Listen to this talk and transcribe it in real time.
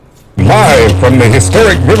from the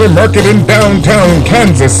historic River Market in downtown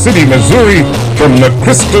Kansas City, Missouri, from the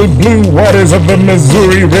crystal blue waters of the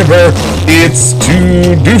Missouri River, it's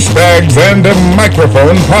Two Douchebags and a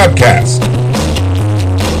Microphone podcast.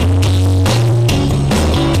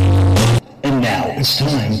 And now it's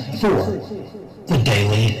time for the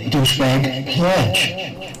Daily Douchebag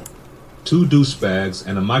Pledge. Two Douchebags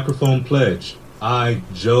and a Microphone Pledge. I,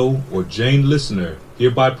 Joe, or Jane Listener,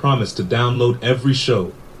 hereby promise to download every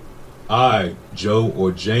show. I, Joe,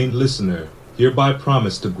 or Jane Listener, hereby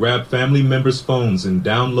promise to grab family members' phones and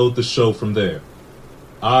download the show from there.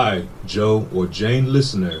 I, Joe, or Jane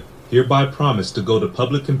Listener, hereby promise to go to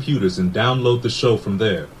public computers and download the show from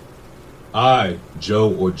there. I,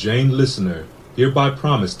 Joe, or Jane Listener, hereby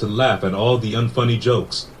promise to laugh at all the unfunny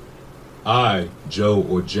jokes. I, Joe,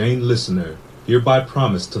 or Jane Listener, hereby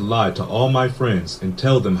promise to lie to all my friends and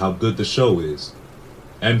tell them how good the show is.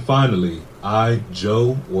 And finally, I,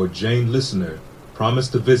 Joe, or Jane Listener, promise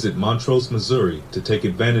to visit Montrose, Missouri to take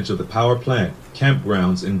advantage of the power plant,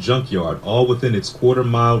 campgrounds, and junkyard all within its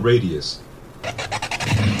quarter-mile radius.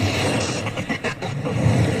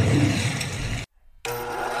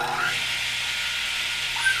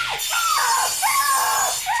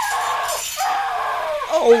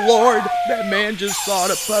 Oh, Lord, that man just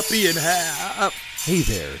sawed a puppy in half. Hey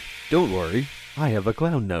there, don't worry, I have a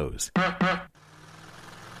clown nose.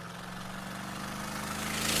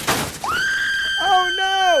 Oh,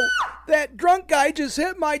 no! That drunk guy just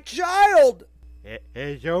hit my child!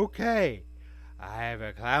 It's okay. I have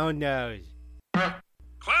a clown nose. Clown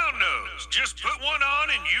nose. Just put one on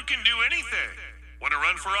and you can do anything. Want to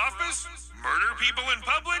run for office? Murder people in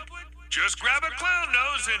public? Just grab a clown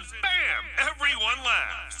nose and bam! Everyone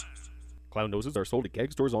laughs. Clown noses are sold at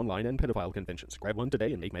gag stores, online, and pedophile conventions. Grab one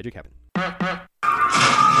today and make magic happen. Hey,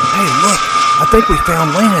 look! I think we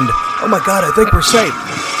found land. Oh my God, I think we're safe.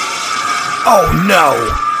 Oh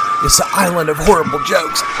no! It's the island of horrible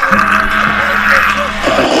jokes.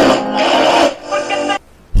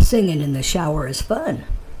 Singing in the shower is fun.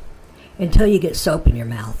 Until you get soap in your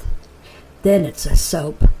mouth. Then it's a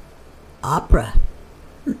soap opera.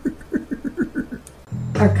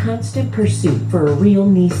 Our constant pursuit for a real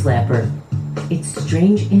knee slapper. It's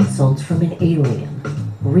strange insults from an alien.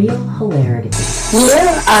 Real hilarity. You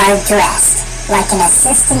are dressed like an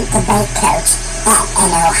assistant debate coach at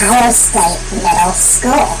an Ohio State middle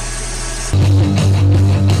school.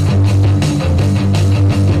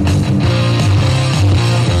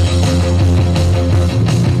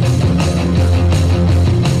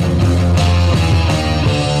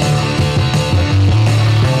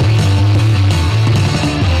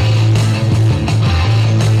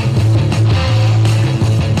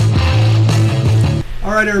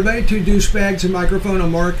 Alright, everybody, Two Douchebags and Microphone.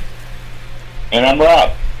 I'm Mark. And I'm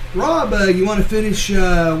Rob. Rob, you want to finish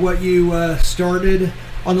what you started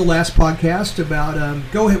on the last podcast about,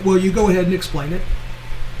 go ahead, well, you go ahead and explain it.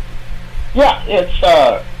 Yeah, it's,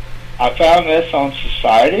 I found this on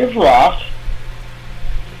Society of Rock,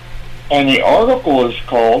 and the article is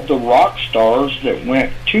called The Rock Stars That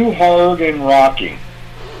Went Too Hard in Rocking.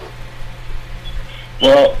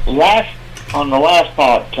 Well, on the last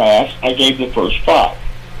podcast, I gave the first five,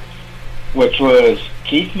 which was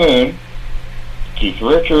Keith Moon, Keith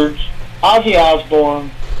Richards, Ozzy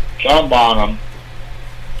Osbourne, John Bonham,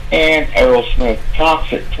 and Aerosmith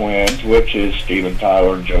Toxic Twins, which is Steven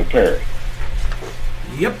Tyler and Joe Perry.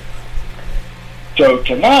 Yep. So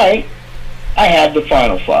tonight, I had the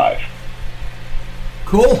final five.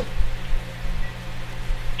 Cool.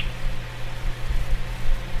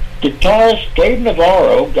 Guitarist Dave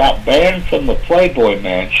Navarro got banned from the Playboy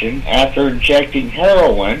Mansion after injecting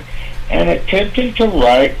heroin and attempting to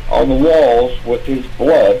write on the walls with his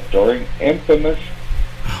blood during infamous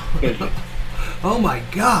visits. Oh my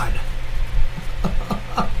God.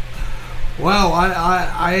 Wow,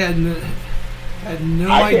 I had no idea.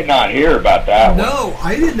 I did not hear about that one. No,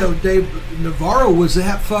 I didn't know Dave Navarro was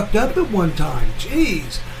that fucked up at one time.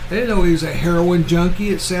 Jeez. I didn't know he was a heroin junkie,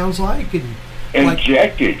 it sounds like. And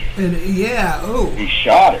injected. And yeah, oh. He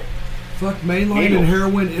shot it. Fuck, mainline and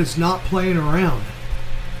heroin is not playing around.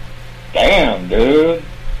 Damn, dude.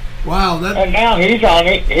 Wow, that. And now he's on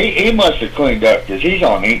it. He must have cleaned up because he's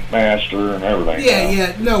on Ink Master and everything.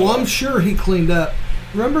 Yeah. No, I'm sure he cleaned up.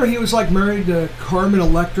 Remember, he was like married to Carmen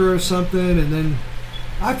Electra or something, and then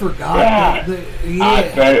I forgot. Yeah. I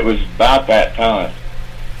bet it was about that time.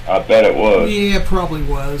 I bet it was. Yeah, it probably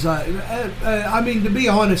was. I mean, to be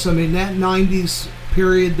honest, I mean that '90s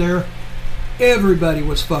period there, everybody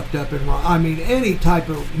was fucked up in rock. I mean, any type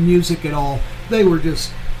of music at all, they were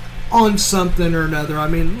just on something or another. I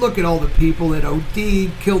mean, look at all the people that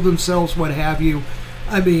OD'd, killed themselves, what have you.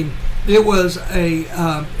 I mean, It was an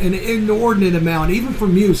inordinate amount, even for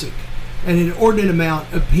music, an inordinate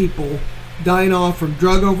amount of people dying off from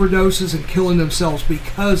drug overdoses and killing themselves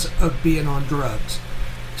because of being on drugs.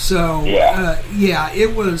 So,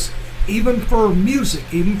 it was, even for music,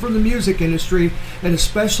 even for the music industry, and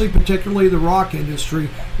especially particularly the rock industry,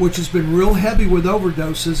 which has been real heavy with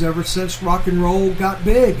overdoses ever since rock and roll got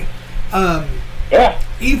big.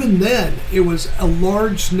 Even then, it was a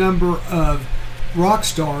large number of rock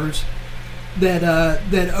stars that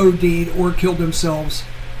OD'd or killed themselves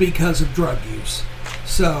because of drug use.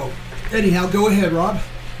 So, anyhow, go ahead, Rob.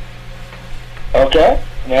 Okay,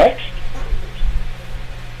 next.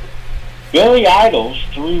 Billy Idol's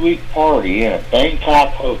 3-week party in a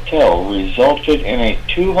Bangkok hotel resulted in a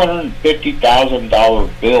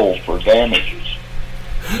 $250,000 bill for damages.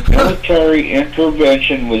 Military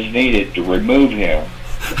intervention was needed to remove him,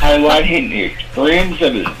 highlighting the extremes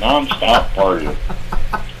of his non-stop partying.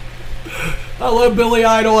 I love Billy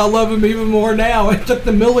Idol. I love him even more now. It took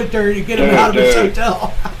the military to get him out of his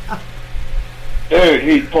hotel. Dude,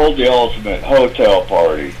 he pulled the ultimate hotel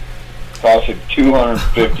party, costing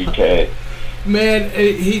 $250K. Man,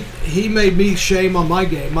 he made me shame on my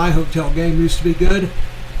game. My hotel game used to be good.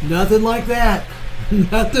 Nothing like that.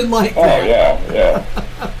 Nothing like that. Oh, yeah.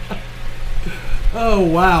 Oh,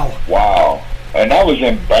 wow. Wow. And that was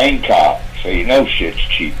in Bangkok, so you know shit's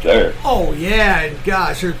cheap there. Oh, yeah. And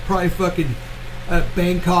gosh, there's probably fucking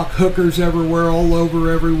Bangkok hookers everywhere, all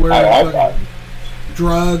over everywhere.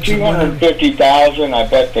 Drugs. $250,000, I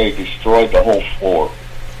bet they destroyed the whole floor.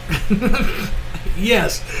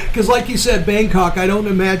 Yes, because like you said, Bangkok, I don't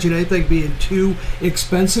imagine anything being too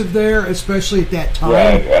expensive there, especially at that time.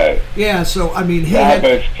 Right. Yeah, so, I mean... but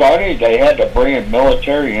it's funny, they had to bring in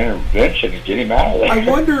military intervention to get him out of there.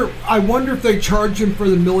 I wonder if they charge him for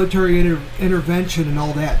the military intervention and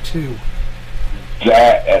all that, too.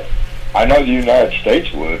 I know the United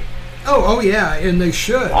States would. Oh, yeah, and they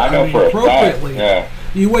should. I know for appropriately. A fact,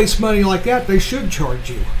 yeah. You waste money like that, they should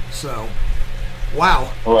charge you. So,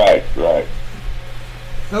 wow. Right.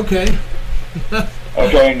 Okay.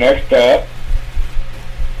 Okay, next up.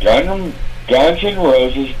 Guns N'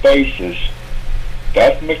 Roses bassist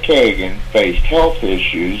Beth McKagan faced health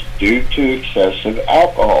issues due to excessive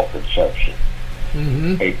alcohol consumption.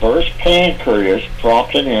 Mm-hmm. A burst pancreas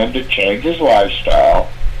prompted him to change his lifestyle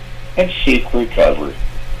and seek recovery.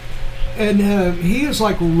 And he is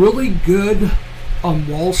like really good on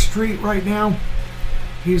Wall Street right now.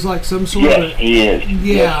 He's like some sort of... Yes, he is.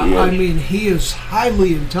 Yeah, yes, he is. I mean, he is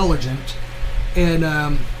highly intelligent. And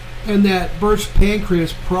that burst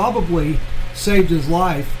pancreas probably saved his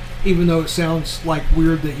life, even though it sounds like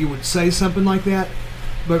weird that you would say something like that.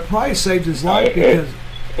 But probably saved his life because...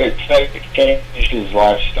 It changed his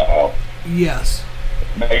lifestyle. Yes.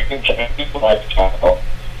 Made him change his lifestyle.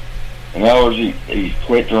 In other words, he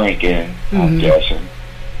quit drinking, I'm guessing.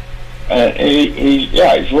 And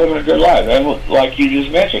he's living a good life. And like you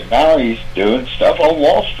just mentioned, now he's doing stuff on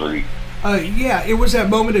Wall Street. Yeah, it was that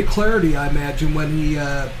moment of clarity, I imagine, when he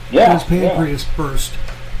his pancreas burst.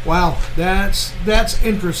 Wow, that's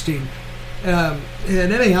interesting. And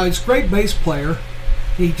anyhow, he's a great bass player.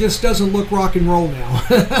 He just doesn't look rock and roll now.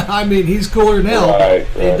 I mean, he's cooler now. Right.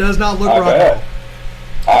 He does not look rock and roll.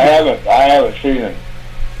 I haven't seen him.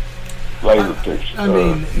 Later pictures. I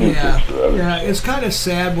mean, yeah, it's kind of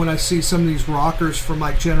sad when I see some of these rockers from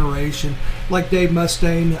my generation, like Dave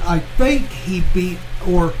Mustaine. I think he beat,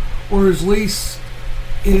 or at least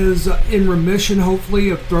is in remission,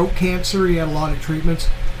 hopefully, of throat cancer. He had a lot of treatments,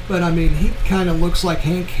 but I mean, he kind of looks like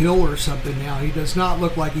Hank Hill or something now. He does not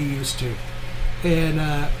look like he used to, and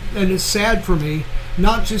it's sad for me,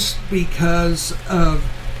 not just because of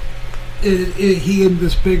he isn't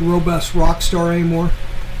this big robust rock star anymore.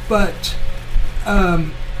 But,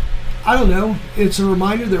 I don't know, it's a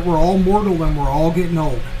reminder that we're all mortal and we're all getting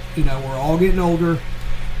old. You know, we're all getting older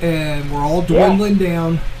and we're all dwindling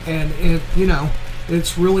down, and,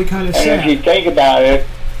 it's really kind of sad. And if you think about it,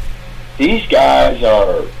 these guys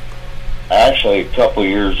are actually a couple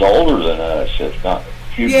years older than us, if not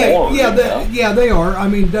a few more. Yeah, they are. I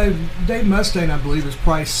mean, Dave Mustaine, I believe, is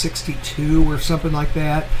probably 62 or something like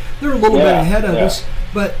that. They're a little bit ahead of us.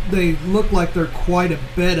 But they look like they're quite a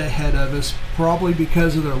bit ahead of us, probably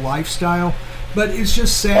because of their lifestyle. But it's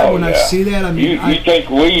just sad when I see that. I mean, you think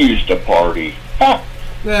we used to party? No,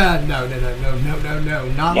 not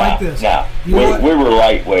like this. No, we were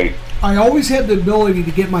lightweight. I always had the ability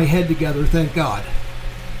to get my head together, thank God.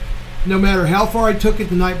 No matter how far I took it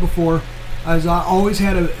the night before, as I always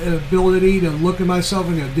had an ability to look at myself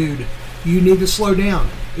and go, dude, you need to slow down.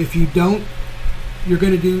 If you don't, you're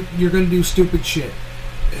gonna do stupid shit.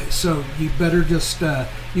 So you better just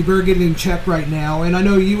you better get it in check right now. And I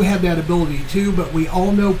know you have that ability too, but we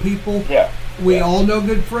all know people. Yeah. We all know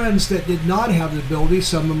good friends that did not have the ability.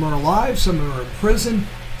 Some of them are alive, some of them are in prison,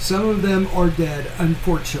 some of them are dead,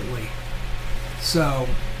 unfortunately. So,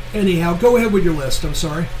 anyhow, go ahead with your list. I'm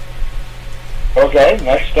sorry. Okay,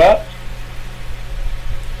 next up.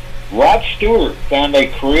 Rod Stewart found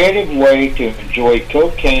a creative way to enjoy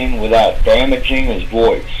cocaine without damaging his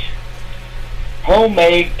voice.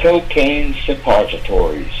 Homemade cocaine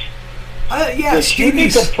suppositories. Yeah, this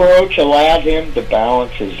unique approach allowed him to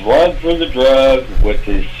balance his love for the drug with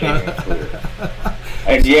his singing career.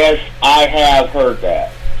 And yes, I have heard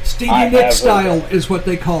that. Stevie Nicks style is what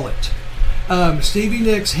they call it. Stevie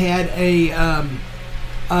Nicks had an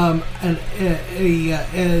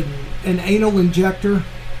anal injector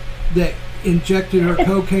that injected her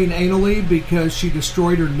cocaine anally because she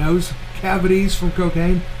destroyed her nose cavities from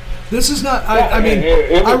cocaine. This is not. I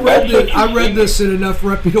read this in enough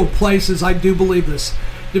reputable places. I do believe this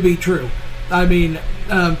to be true. I mean,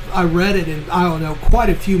 I read it in I don't know quite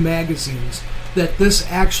a few magazines that this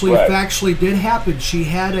actually factually did happen. She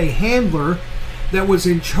had a handler that was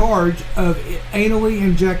in charge of anally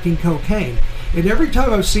injecting cocaine. And every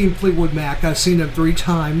time I've seen Fleetwood Mac, I've seen them 3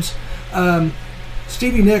 times.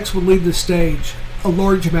 Stevie Nicks would leave the stage a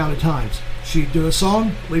large amount of times. She'd do a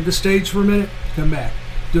song, leave the stage for a minute, come back.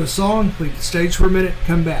 Do a song, leave the stage for a minute,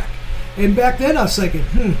 come back. And back then I was thinking,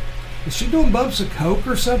 is she doing bumps of coke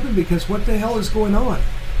or something? Because what the hell is going on?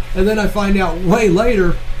 And then I find out way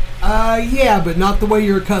later, yeah, but not the way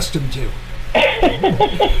you're accustomed to.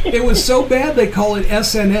 It was so bad they call it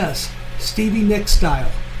SNS, Stevie Nicks style.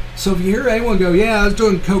 So if you hear anyone go, yeah, I was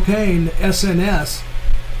doing cocaine, SNS,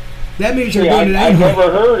 that means you're doing it anyway. I've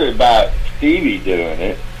never heard about Stevie doing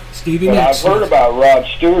it. Stevie Nicks. I've heard about Rod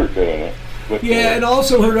Stewart doing it. Yeah, and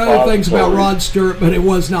also heard other things about Rod Stewart, but it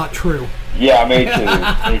was not true. Yeah, me too.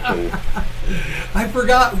 Me too. I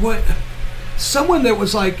forgot what... Someone that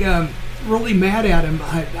was like really mad at him,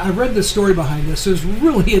 I read the story behind this. It was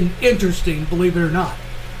really interesting, believe it or not.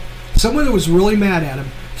 Someone that was really mad at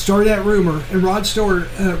him started that rumor, and Rod Stewart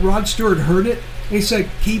heard it. And he said,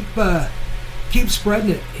 keep spreading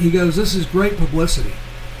it. He goes, this is great publicity.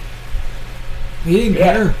 He didn't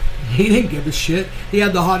care. He didn't give a shit. He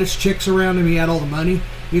had the hottest chicks around him. He had all the money.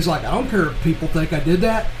 He's like, I don't care if people think I did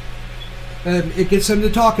that. And it gets them to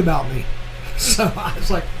talk about me. So I was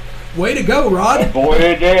like, way to go, Rod. Boy,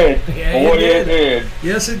 it did. Yeah, Boy, it did.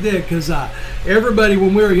 Yes, it did. Because everybody,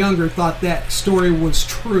 when we were younger, thought that story was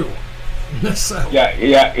true. So, yeah.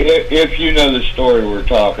 If you know the story we're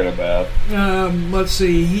talking about. Let's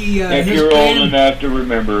see. If you're old enough to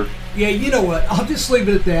remember. Yeah, you know what? I'll just leave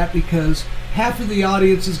it at that because half of the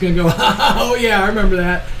audience is going to go, oh, yeah, I remember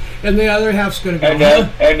that. And the other half's going to go,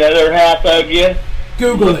 Another half of you?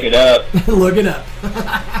 Google Look it up. Look it up.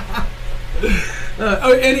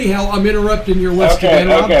 Anyhow, I'm interrupting your list again,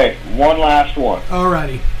 Rob. Okay, one last one.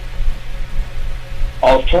 Alrighty.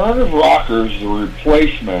 Alternative rockers, the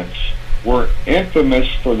Replacements, were infamous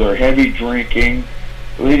for their heavy drinking,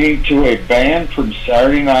 leading to a ban from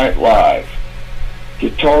Saturday Night Live.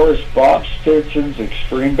 Guitarist Bob Stinson's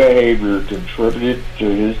extreme behavior contributed to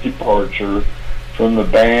his departure from the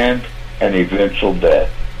band and eventual death.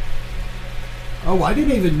 Oh, I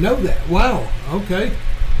didn't even know that. Wow. Okay.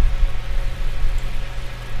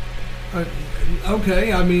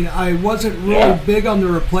 Okay. I mean, I wasn't really big on the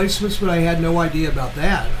Replacements, but I had no idea about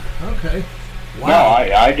that. Okay. Wow. No,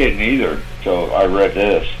 I didn't either until I read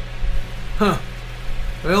this. Huh.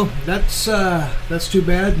 Well, that's too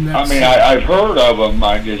bad. And that's, I mean, I've heard of them.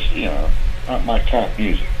 I just, not my kind of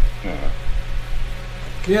music.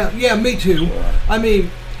 Yeah, me too. So, I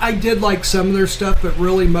mean, I did like some of their stuff, but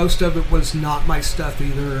really most of it was not my stuff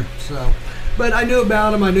either. So, but I knew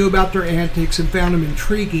about them. I knew about their antics and found them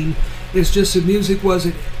intriguing. It's just the music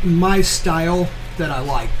wasn't my style that I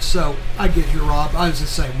liked. So I get you, Rob. I was the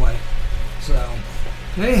same way. So,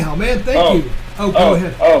 anyhow, man, thank you. Go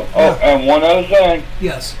ahead. And one other thing.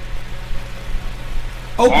 Yes.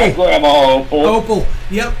 Opal. Hi, Grandma Opal. Opal.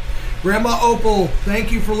 Yep. Grandma Opal,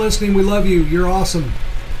 thank you for listening. We love you. You're awesome.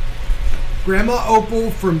 Grandma Opal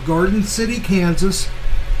from Garden City, Kansas.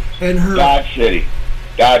 And her... Dodge City.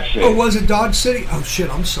 Oh, was it Dodge City? Oh, shit,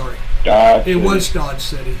 I'm sorry. Dodge City. It was Dodge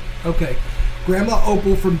City. Okay. Grandma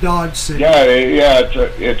Opal from Dodge City.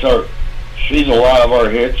 It's our... She's a lot of our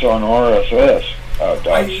hits on RSS.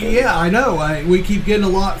 Yeah, I know. We keep getting a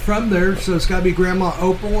lot from there, so it's got to be Grandma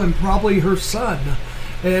Opal and probably her son.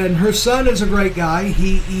 And her son is a great guy.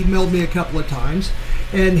 He emailed me a couple of times,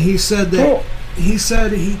 and he said that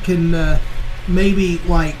he can maybe,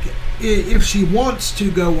 like, if she wants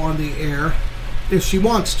to go on the air, if she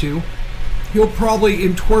wants to, he'll probably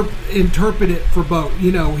interpret it for both.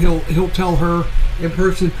 You know, he'll tell her in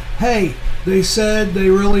person, hey, they said they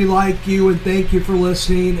really like you and thank you for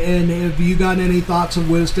listening, and have you got any thoughts of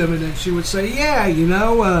wisdom? And then she would say, yeah, you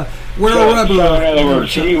know, wear a rubber. So in other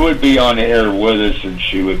words, he would be on the air with us and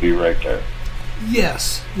she would be right there.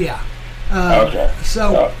 Yes, yeah. Okay.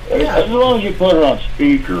 So, yeah. As long as you put her on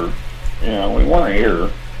speaker, you know, we want to hear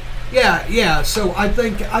her. Yeah. So I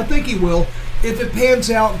think he will. If it pans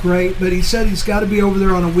out, great. But he said he's got to be over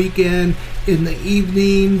there on a weekend in the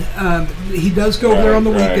evening. He does go over there on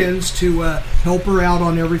the weekends to help her out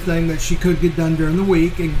on everything that she could get done during the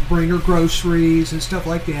week and bring her groceries and stuff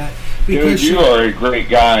like that. Because dude, you are a great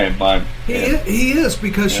guy in my. He is,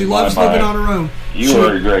 because she loves living on her own. You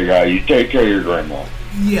are a great guy. You take care of your grandma.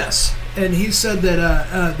 Yes, and he said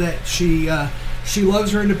that that she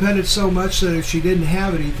loves her independence so much that if she didn't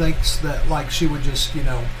have it, he thinks that like she would just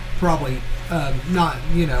probably not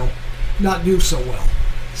do so well.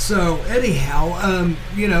 So anyhow,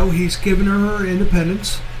 he's given her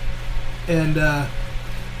independence, and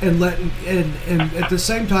letting and at the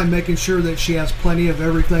same time making sure that she has plenty of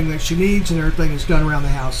everything that she needs and everything is done around the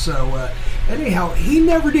house. So anyhow, he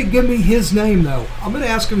never did give me his name though. I'm going to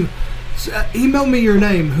ask him. Email me your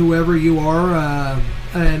name, whoever you are,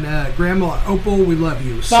 and Grandma Opal, we love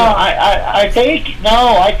you. So, I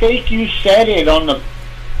think you said it on the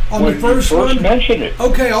first one. Mentioned it.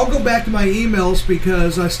 Okay, I'll go back to my emails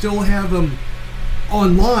because I still have them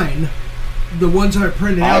online. The ones I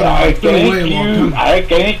printed out, I put away a long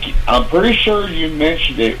time. I'm pretty sure you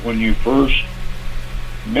mentioned it when you first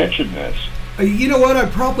mentioned this. You know what? I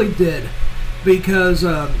probably did because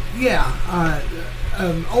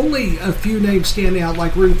only a few names stand out,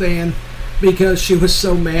 like Ruth Ann, because she was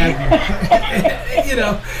so mad,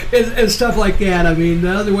 and stuff like that. I mean, the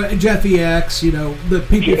other way, Jeffy X, the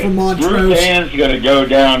people from Montrose. Ruth Ann's going to go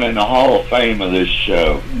down in the Hall of Fame of this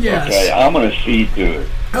show. Yes. Okay, I'm going to see to it.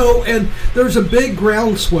 Oh, and there's a big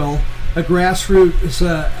groundswell, a grassroots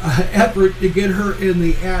effort to get her in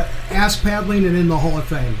the ass paddling and in the Hall of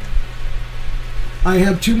Fame. I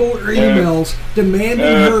have 2 more emails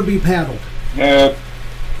demanding her be paddled. No.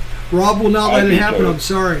 Rob will not let it happen. I'm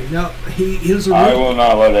sorry. No, he is a. I will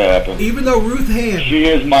not let it happen. Even though Ruth Ann. She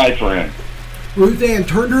is my friend. Ruth Ann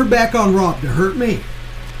turned her back on Rob to hurt me.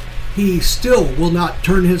 He still will not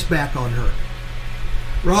turn his back on her.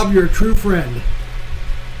 Rob, you're a true friend.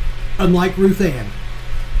 Unlike Ruth Ann.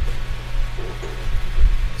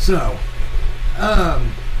 So,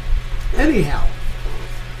 anyhow,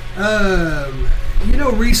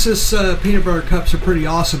 Reese's peanut butter cups are pretty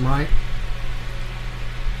awesome, right?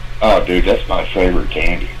 Oh, dude, that's my favorite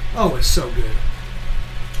candy. Oh, it's so good.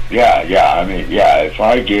 Yeah. I mean, yeah. If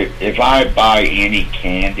I buy any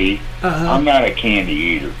candy, I'm not a candy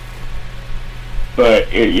eater.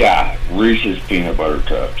 But Reese's peanut butter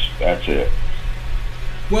cups. That's it.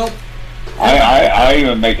 Well, I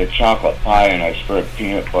even make a chocolate pie and I spread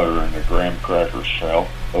peanut butter in the graham cracker shell.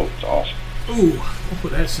 Oh, it's awesome. Ooh,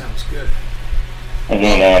 that sounds good. And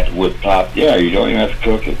then I have to whip top. Yeah, you don't even have to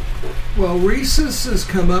cook it. Well, Reese's has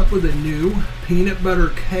come up with a new peanut butter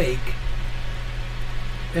cake,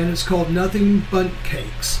 and it's called Nothing Bundt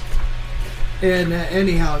Cakes. And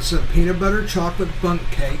anyhow, it's a peanut butter chocolate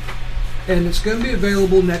bundt cake, and it's going to be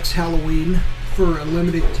available next Halloween for a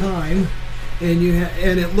limited time. And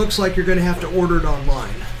and it looks like you're going to have to order it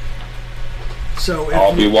online. So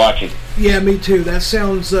I'll be watching. Yeah, me too. That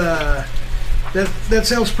sounds that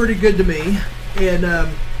sounds pretty good to me. And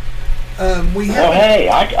we have. Well, hey,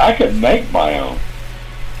 I could make my own.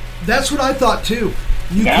 That's what I thought too.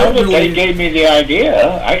 Now that they gave me the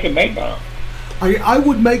idea, I can make my own. I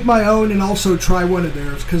would make my own and also try one of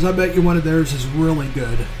theirs, because I bet you one of theirs is really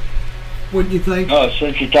good. Wouldn't you think? Oh,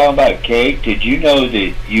 since you're talking about cake, did you know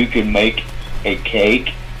that you can make a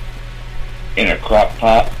cake in a crock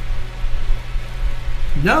pot?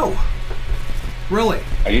 No. Really?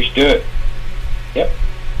 I used to do it. Yep.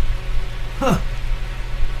 Huh.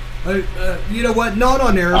 You know what? Not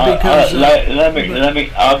on air because. Let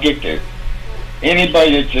me. I'll get there.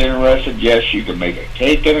 Anybody that's interested, yes, you can make a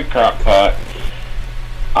cake in a crock pot.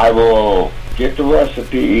 I will get the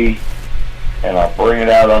recipe and I'll bring it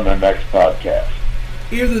out on the next podcast.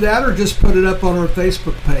 Either that or just put it up on our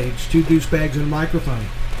Facebook page, 2 Douchebags and a Microphone.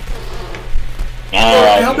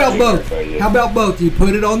 How about both? How about both? You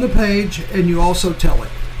put it on the page and you also tell it.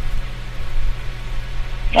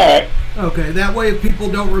 All right. Okay, that way if people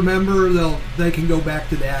don't remember, they can go back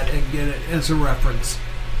to that and get it as a reference.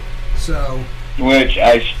 So. Which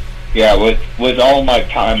with all my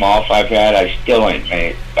time off I've had, I still ain't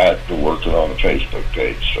made back to working on the Facebook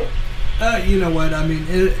page. So. You know what? I mean,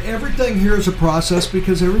 everything here is a process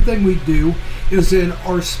because everything we do is in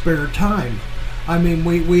our spare time. I mean,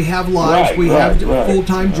 we have lives, we have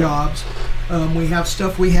full-time jobs. We have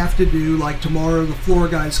stuff we have to do, like tomorrow the floor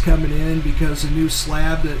guy's coming in because a new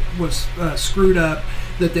slab that was screwed up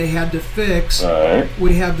that they had to fix. Right.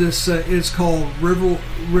 We have this, it's called river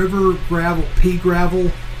gravel, pea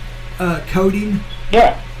gravel coating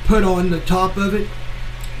put on the top of it.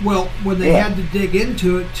 Well, when they had to dig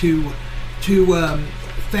into it to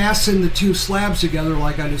fasten the two slabs together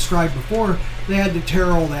like I described before, they had to tear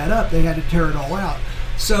all that up. They had to tear it all out.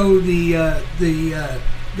 So the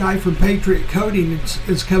guy from Patriot Coating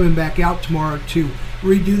is coming back out tomorrow to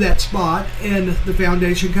redo that spot, and the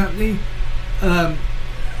foundation company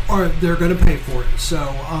they're going to pay for it. So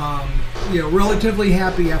relatively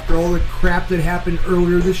happy after all the crap that happened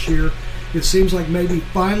earlier this year. It seems like maybe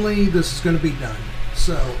finally this is going to be done.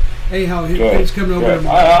 So anyhow, it's coming over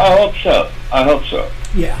tomorrow. I hope so.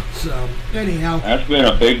 Yeah. So anyhow, that's been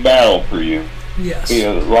a big battle for you. Yes.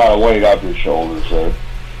 A lot of weight off your shoulders there.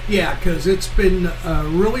 Yeah, because it's been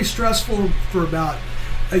really stressful for about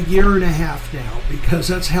a year and a half now, because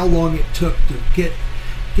that's how long it took to get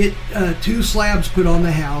two slabs put on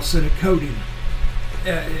the house and a coating.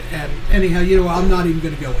 And anyhow, I'm not even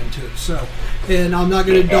going to go into it. So, and I'm not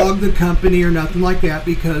going to dog the company or nothing like that,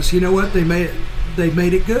 because you know what, they made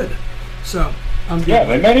it good. So I'm good. Yeah,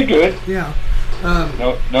 they made it good. Yeah.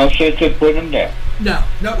 No sense in putting them down.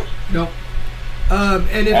 No.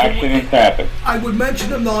 And if accidents happen. I would mention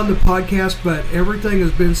them on the podcast, but everything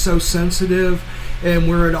has been so sensitive, and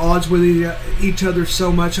we're at odds with each other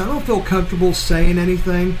so much. I don't feel comfortable saying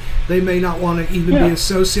anything. They may not want to even be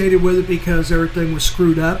associated with it because everything was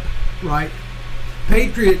screwed up, right?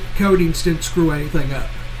 Patriot Coatings didn't screw anything up.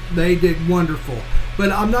 They did wonderful.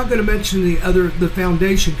 But I'm not going to mention the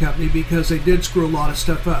foundation company because they did screw a lot of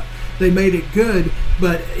stuff up. They made it good,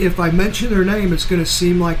 but if I mention their name, it's going to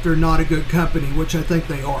seem like they're not a good company, which I think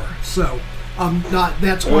they are. So I'm not.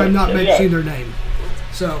 That's why I'm not mentioning their name.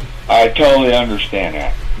 So I totally understand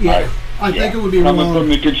that. Yeah, I think it would be coming wrong. from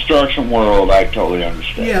the construction world. I totally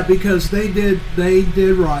understand. Yeah, because they did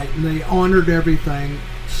right and they honored everything.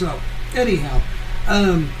 So anyhow,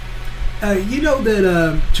 you know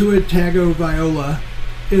that Tua Tagovailoa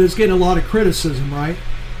is getting a lot of criticism, right?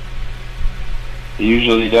 He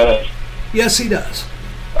usually does. Yes, he does.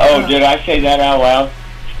 Oh, did I say that out loud?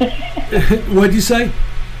 What'd you say?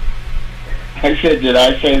 I said, did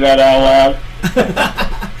I say that out loud?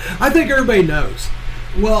 I think everybody knows.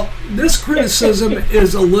 Well, this criticism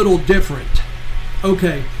is a little different.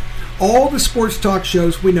 Okay, all the sports talk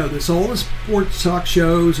shows, we know this, all the sports talk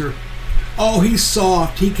shows are, oh, he's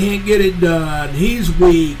soft, he can't get it done, he's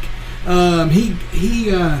weak,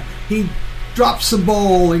 he drops the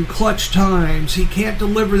ball in clutch times, he can't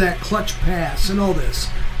deliver that clutch pass and all this.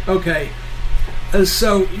 Okay,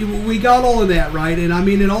 so we got all of that, right? And I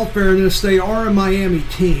mean, in all fairness, they are a Miami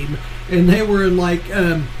team, and they were in like,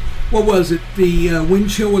 what was it? The wind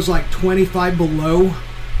chill was like 25 below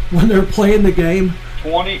when they were playing the game.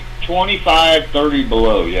 25, 30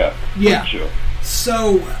 below, yeah. Yeah. Wind chill.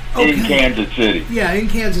 So, okay. In Kansas City. Yeah, in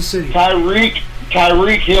Kansas City.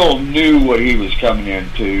 Tyreek Hill knew what he was coming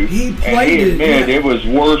into. He played and he admitted it was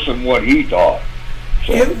worse than what he thought.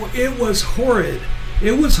 So. It was horrid.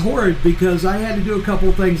 It was horrid because I had to do a couple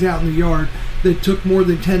of things out in the yard that took more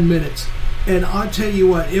than 10 minutes. And I'll tell you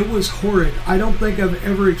what, it was horrid. I don't think I've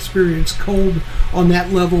ever experienced cold on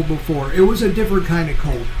that level before. It was a different kind of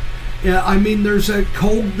cold. Yeah, I mean, there's a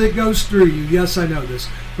cold that goes through you. Yes, I know this.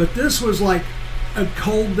 But this was like a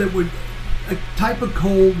type of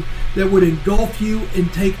cold that would engulf you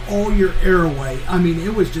and take all your air away. I mean,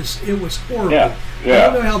 it was horrible. Yeah. I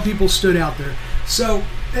don't know how people stood out there. So,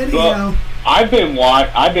 anyhow. Well, I've been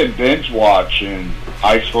binge watching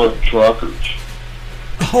Iceberg Truckers.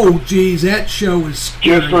 Oh, geez, that show is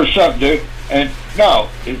scary. Just for something, dude. And no,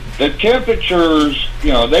 the temperatures,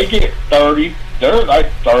 they get 30. They're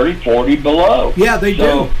like 30, 40 below. Yeah, they do.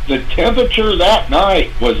 So the temperature that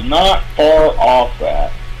night was not far off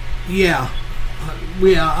that. Yeah.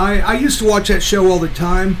 I used to watch that show all the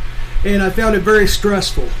time, and I found it very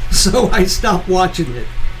stressful, so I stopped watching it.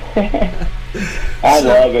 I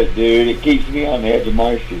love it, dude. It keeps me on the edge of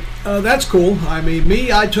my seat. That's cool. I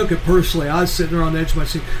mean, I took it personally. I was sitting there on the edge of my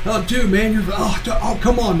seat. Oh, dude, man,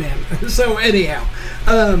 come on, man. So, anyhow,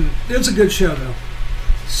 it's a good show, though.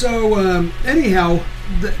 So, anyhow,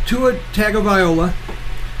 Tua Tagovailoa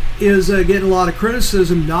is getting a lot of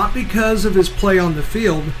criticism, not because of his play on the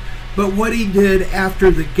field, but what he did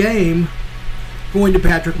after the game going to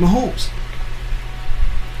Patrick Mahomes.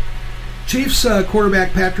 Chiefs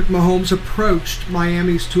quarterback Patrick Mahomes approached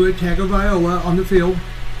Miami's Tua Tagovailoa on the field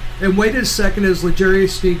and waited a second as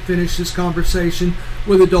L'Jarius Sneed finished his conversation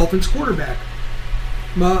with the Dolphins quarterback.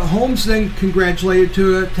 Mahomes then congratulated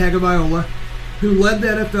Tua Tagovailoa, who led the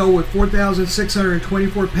NFL with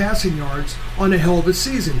 4,624 passing yards on a hell of a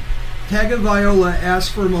season. Tagovailoa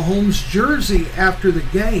asked for Mahomes' jersey after the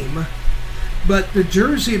game, but the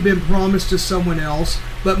jersey had been promised to someone else,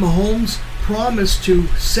 but Mahomes promised to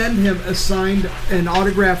send him a signed and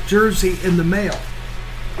autographed jersey in the mail.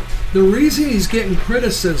 The reason he's getting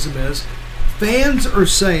criticism is fans are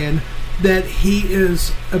saying that he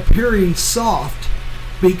is appearing soft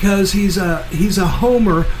because he's a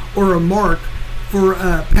homer or a mark for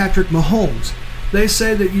Patrick Mahomes. They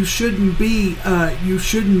say that you shouldn't be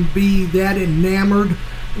that enamored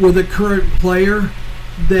with a current player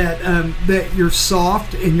that you're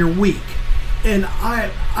soft and you're weak. And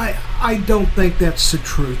I don't think that's the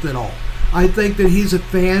truth at all. I think that he's a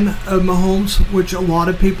fan of Mahomes, which a lot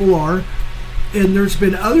of people are. And there's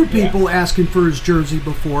been other people asking for his jersey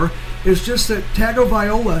before. It's just that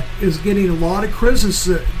Tagovailoa is getting a lot of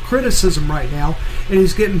criticism right now, and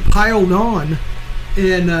he's getting piled on.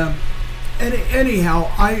 And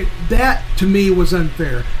anyhow, that to me was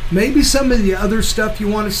unfair. Maybe some of the other stuff you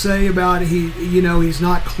want to say about he's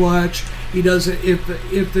not clutch. He doesn't.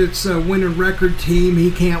 If it's a winning record team,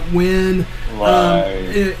 he can't win. Right.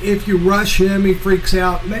 If you rush him, he freaks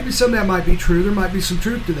out. Maybe some of that might be true. There might be some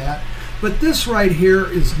truth to that. But this right here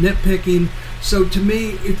is nitpicking. So to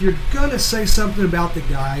me, if you're gonna say something about the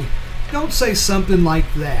guy, don't say something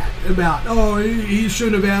like that about he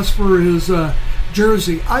shouldn't have asked for his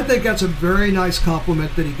jersey. I think that's a very nice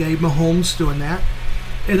compliment that he gave Mahomes doing that,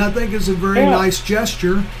 and I think it's a very nice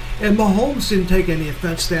gesture. And Mahomes didn't take any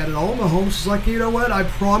offense to that at all. Mahomes was like, you know what? I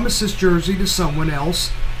promised this jersey to someone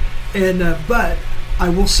else, and but I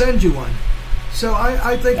will send you one. So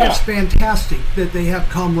I think it's fantastic that they have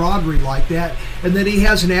camaraderie like that, and that he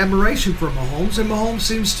has an admiration for Mahomes, and Mahomes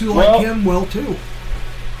seems to like him well too.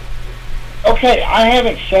 Okay, I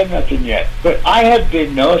haven't said nothing yet, but I have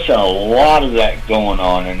been noticing a lot of that going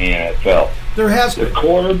on in the NFL. There has been. The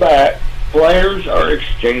quarterback players are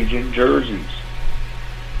exchanging jerseys.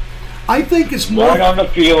 I think it's more right on the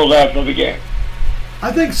field after the game.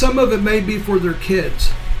 I think some of it may be for their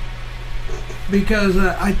kids, because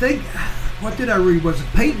I think, what did I read? Was it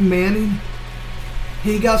Peyton Manning?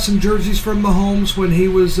 He got some jerseys from Mahomes when he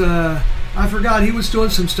was I forgot, he was doing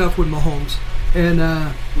some stuff with Mahomes, and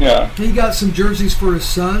he got some jerseys for his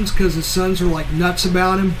sons because his sons are like nuts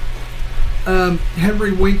about him.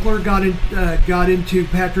 Henry Winkler got into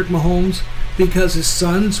Patrick Mahomes because his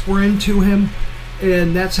sons were into him.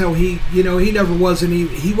 And that's how he wasn't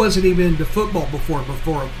even into football before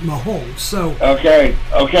Mahomes. So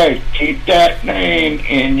okay, keep that name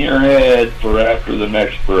in your head for after the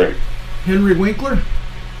next break. Henry Winkler?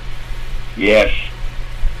 Yes.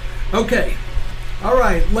 Okay. All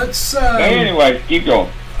right. Let's. Anyway, keep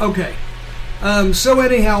going. Okay. So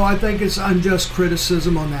anyhow, I think it's unjust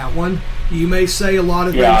criticism on that one. You may say a lot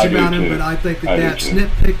of things about him, but I think that's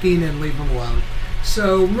nitpicking, and leave him alone.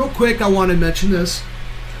 So, real quick, I want to mention this.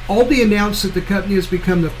 Aldi announced that the company has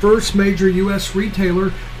become the first major U.S.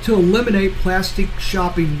 retailer to eliminate plastic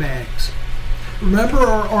shopping bags. Remember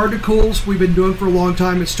our articles we've been doing for a long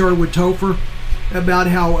time? It started with Topher about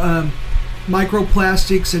how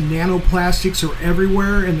microplastics and nanoplastics are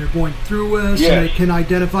everywhere and they're going through us and they can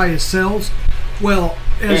identify as cells. Well,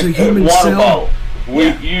 as a human cell...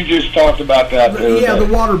 You just talked about that the other day.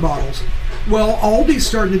 The water bottles. Well, Aldi's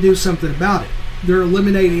starting to do something about it. They're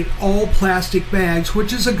eliminating all plastic bags,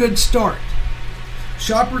 which is a good start.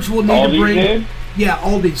 Shoppers will need to bring... Did? Yeah,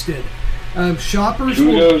 Aldi's did. Shoppers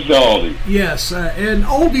Kudos to Aldi. Yes, and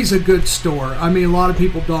Aldi's a good store. I mean, a lot of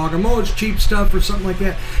people dog them. Oh, it's cheap stuff or something like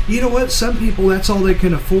that. You know what? Some people, that's all they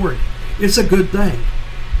can afford. It's a good thing.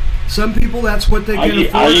 Some people, that's what they can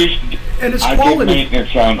afford. And it's quality. I did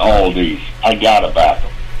maintenance on Aldi's. I got it back.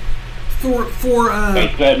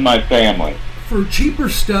 They said my family. For cheaper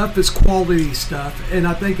stuff, it's quality stuff, and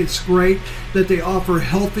I think it's great that they offer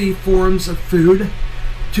healthy forms of food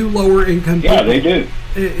to lower income people. Yeah, they do.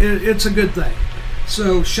 It's a good thing.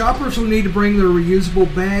 So shoppers will need to bring their reusable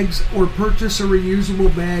bags or purchase a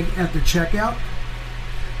reusable bag at the checkout.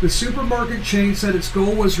 The supermarket chain said its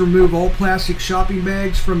goal was to remove all plastic shopping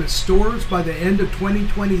bags from its stores by the end of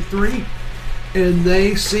 2023, and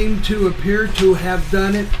they seem to appear to have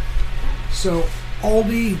done it. So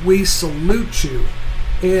Aldi, we salute you.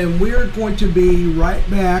 And we're going to be right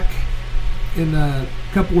back in a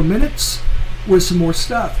couple of minutes with some more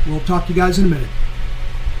stuff. We'll talk to you guys in a minute.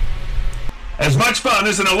 As much fun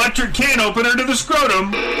as an electric can opener to the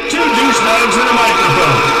scrotum. 2 douchebags and a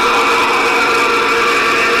microphone.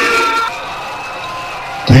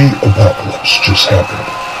 The apocalypse just happened.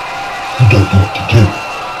 You don't know what to do.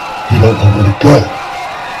 You don't know where to go.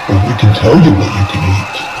 But we can tell you what you can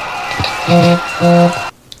eat.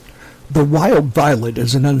 The wild violet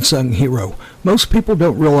is an unsung hero. Most people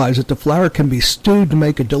don't realize that the flower can be stewed to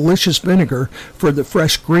make a delicious vinegar for the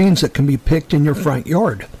fresh greens that can be picked in your front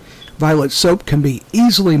yard. Violet soap can be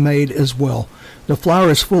easily made as well. The flower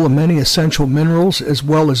is full of many essential minerals as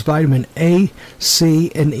well as vitamin A,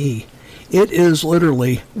 C, and E. It is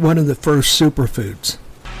literally one of the first superfoods.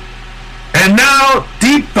 And now,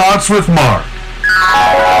 Deep Thoughts with Mark.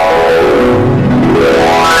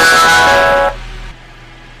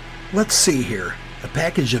 Let's see here. A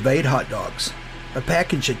package of 8 hot dogs. A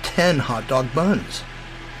package of 10 hot dog buns.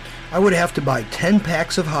 I would have to buy 10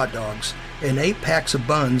 packs of hot dogs and 8 packs of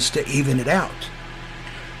buns to even it out.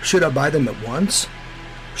 Should I buy them at once?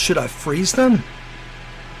 Should I freeze them?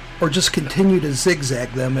 Or just continue to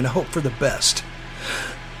zigzag them and hope for the best?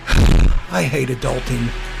 I hate adulting.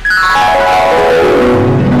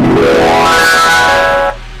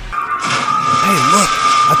 Hey, look!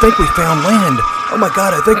 I think we found land. Oh my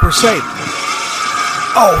god, I think we're safe.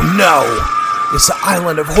 Oh no! It's the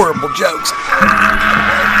island of horrible jokes.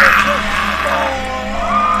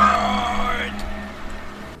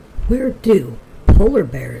 Where do polar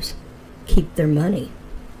bears keep their money?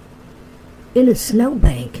 In a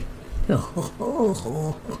snowbank.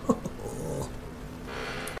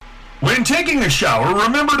 When taking a shower,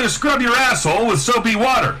 remember to scrub your asshole with soapy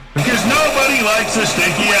water, because nobody likes a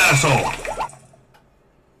stinky asshole.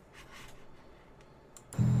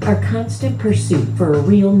 Our constant pursuit for a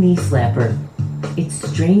real knee slapper. It's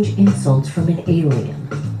strange insults from an alien.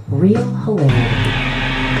 Real hilarity.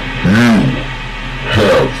 You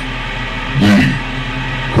have the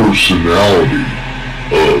personality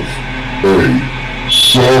of a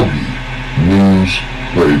soggy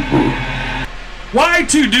newspaper. Why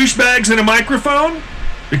 2 douchebags and a microphone?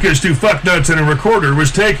 Because 2 fucknuts and a recorder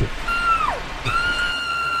was taken.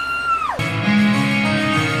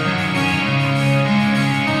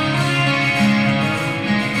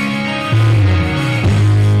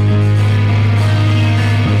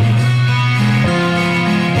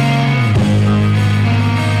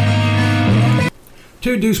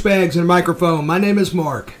 Two douchebags and a microphone. My name is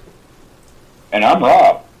Mark. And I'm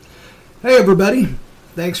Rob. Hey everybody.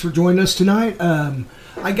 Thanks for joining us tonight.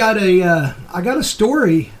 I got a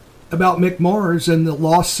story about Mick Mars and the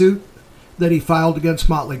lawsuit that he filed against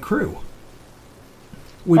Motley Crue.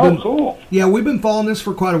 Cool. Yeah, we've been following this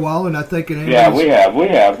for quite a while, and I think we have.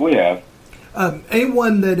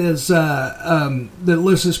 Anyone that is that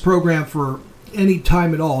listens to this program for any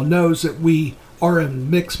time at all knows that we are on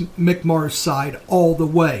Mick Mars' side all the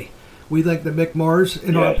way. We think that Mick Mars,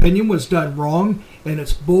 in our opinion, was done wrong, and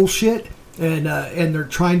it's bullshit. And they're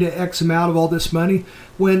trying to X him out of all this money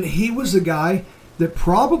when he was the guy that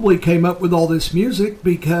probably came up with all this music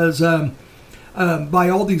because by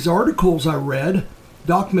all these articles I read,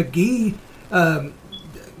 Doc McGee,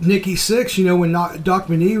 Nikki Sixx, when Doc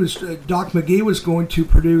McGee was going to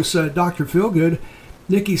produce Dr. Feelgood,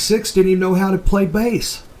 Nikki Sixx didn't even know how to play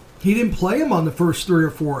bass. He didn't play them on the first 3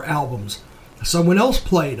 or 4 albums. Someone else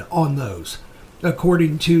played on those,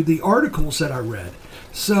 according to the articles that I read.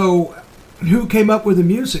 So who came up with the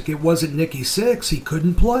music? It wasn't Nikki Sixx. He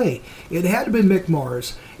couldn't play. It had to be Mick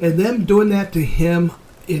Mars. And them doing that to him,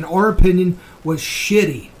 in our opinion, was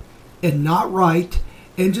shitty and not right,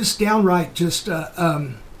 and just downright just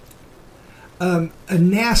a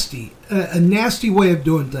nasty way of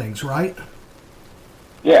doing things, right?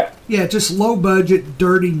 Yeah. Yeah, just low budget,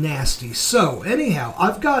 dirty, nasty. So, anyhow,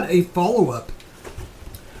 I've got a follow-up.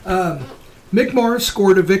 Mick Mars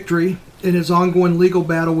scored a victory in his ongoing legal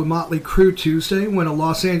battle with Motley Crue Tuesday when a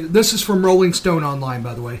Los Angeles... This is from Rolling Stone Online,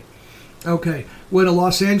 by the way. Okay. When a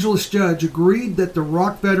Los Angeles judge agreed that the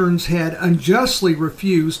rock veterans had unjustly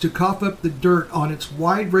refused to cough up the dirt on its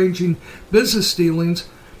wide-ranging business dealings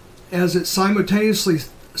as it simultaneously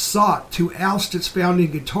sought to oust its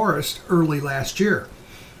founding guitarist early last year.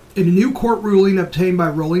 In a new court ruling obtained by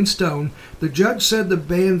Rolling Stone, the judge said the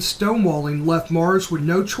band's stonewalling left Mars with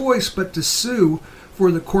no choice but to sue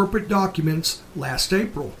for the corporate documents last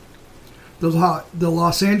April. The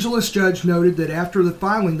Los Angeles judge noted that after the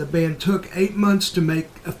filing, the band took 8 months to make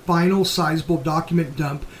a final sizable document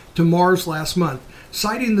dump to Mars last month.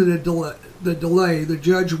 Citing the delay, the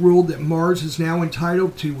judge ruled that Mars is now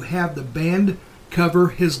entitled to have the band cover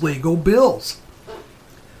his legal bills.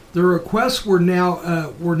 The requests were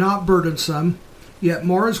not burdensome, Yet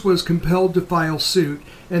Mars was compelled to file suit,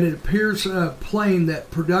 and it appears plain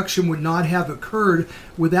that production would not have occurred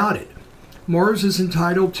without it. Mars is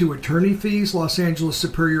entitled to attorney fees, Los Angeles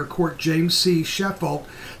Superior Court James C. Sheffield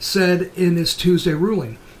said in his Tuesday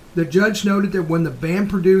ruling. The judge noted that when the band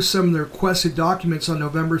produced some of the requested documents on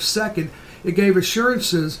November 2nd, it gave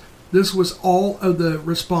assurances this was all of the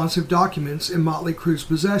responsive documents in Motley Crue's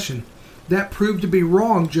possession. That proved to be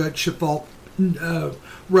wrong, Judge Sheffield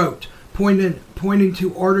wrote, pointing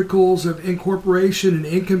to articles of incorporation and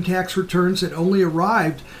income tax returns that only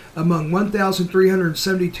arrived among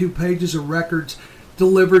 1,372 pages of records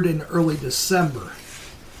delivered in early December.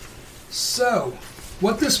 So,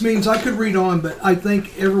 what this means, I could read on, but I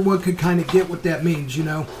think everyone could kind of get what that means, you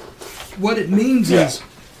know. What it means is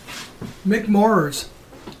Mick Mars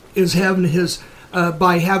is having his,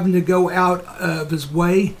 by having to go out of his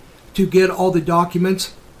way to get all the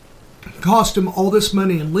documents, cost him all this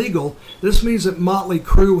money in legal. This means that Motley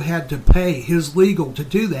Crue had to pay his legal to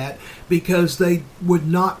do that because they would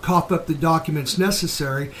not cough up the documents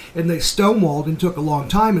necessary, and they stonewalled and took a long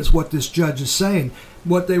time, is what this judge is saying.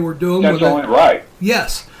 What they were doing. That's only right.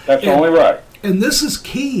 Yes. That's only right. And this is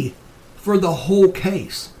key for the whole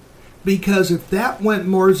case, because if that went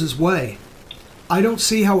Mars's way, I don't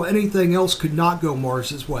see how anything else could not go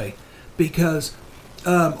Mars's way, because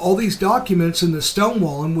all these documents and the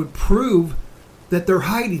stonewalling would prove that they're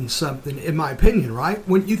hiding something, in my opinion, right?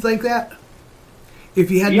 Wouldn't you think that? If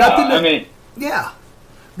you had nothing to... I mean... Yeah.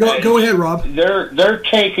 Go ahead, Rob. They're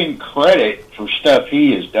taking credit for stuff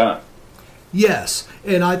he has done. Yes,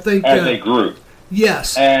 and I think... As a group.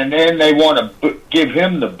 Yes. And then they want to give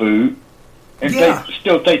him the boot and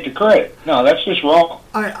still take the credit. No, that's just wrong.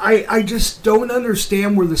 I just don't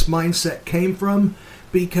understand where this mindset came from,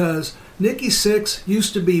 because Nikki Sixx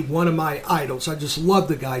used to be one of my idols. I just loved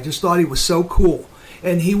the guy. Just thought he was so cool.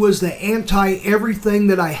 And he was the anti-everything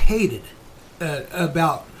that I hated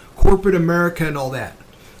about corporate America and all that.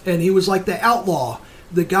 And he was like the outlaw,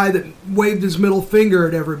 the guy that waved his middle finger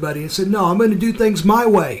at everybody and said, no, I'm going to do things my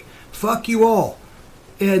way. Fuck you all.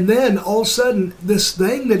 And then all of a sudden, this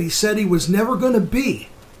thing that he said he was never going to be,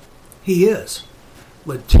 he is.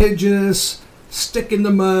 Litigious, stick in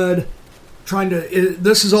the mud, trying to,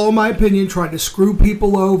 this is all my opinion, trying to screw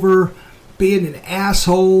people over, being an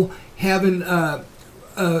asshole, having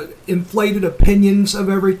inflated opinions of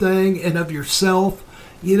everything and of yourself.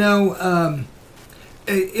 You know,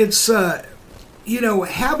 it's, you know,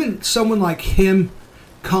 having someone like him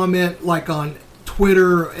comment like on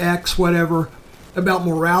Twitter, X, whatever, about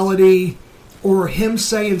morality, or him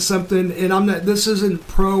saying something, and I'm not, this isn't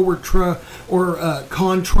pro or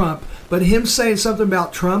con Trump, but him saying something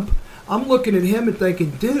about Trump, I'm looking at him and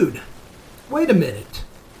thinking, dude, wait a minute,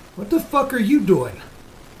 what the fuck are you doing?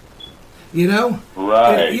 You know?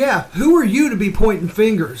 Right. Yeah, who are you to be pointing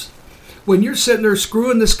fingers when you're sitting there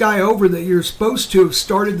screwing this guy over that you're supposed to have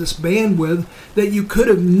started this band with, that you could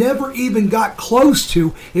have never even got close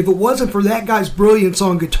to if it wasn't for that guy's brilliance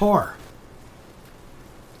on guitar?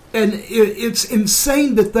 And it's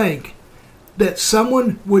insane to think that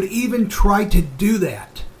someone would even try to do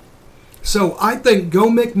that. So I think go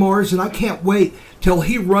Mick Mars, and I can't wait till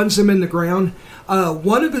he runs him in the ground.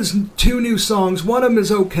 One of his two new songs, one of them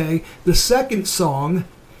is okay. The second song,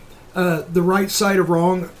 The Right Side of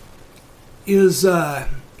Wrong, is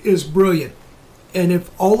brilliant. And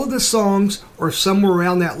if all of the songs are somewhere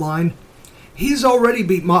around that line, he's already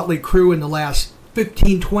beat Motley Crue in the last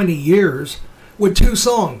 15, 20 years with two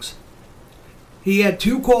songs. He had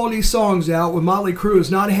two quality songs out when Motley Crue has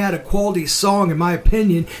not had a quality song, in my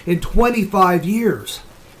opinion, in 25 years.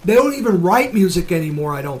 They don't even write music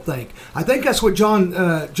anymore, I don't think. I think that's what John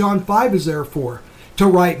 5 is there for, to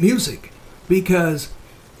write music. Because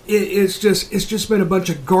it's just been a bunch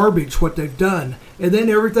of garbage what they've done. And then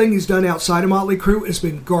everything he's done outside of Motley Crue has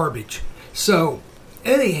been garbage. So,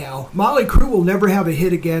 anyhow, Motley Crue will never have a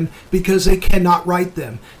hit again because they cannot write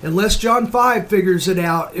them. Unless John 5 figures it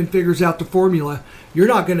out and figures out the formula, you're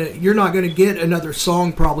not gonna get another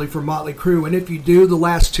song probably from Motley Crue. And if you do, the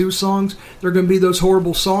last two songs, they're gonna be those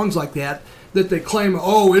horrible songs like that they claim,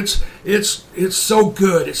 oh, it's so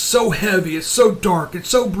good, it's so heavy, it's so dark, it's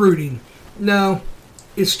so brooding. No,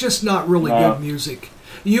 it's just not really good music.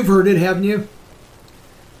 You've heard it, haven't you?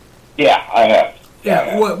 Yeah, I have.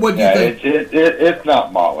 Yeah, what do you think? It's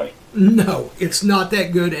not Motley. No, it's not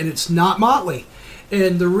that good, and it's not Motley.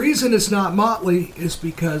 And the reason it's not Motley is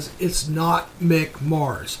because it's not Mick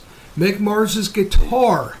Mars. Mick Mars's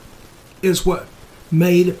guitar is what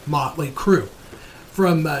made Motley Crue.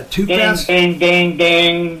 From Too Fast... Ding, ding,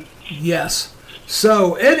 ding, ding. Yes.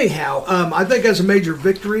 So, anyhow, I think that's a major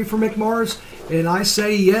victory for Mick Mars. And I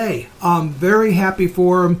say yay. I'm very happy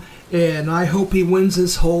for him, and I hope he wins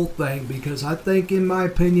this whole thing, because I think, in my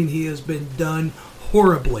opinion, he has been done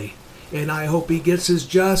horribly. And I hope he gets his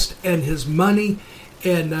just and his money,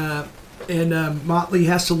 and Motley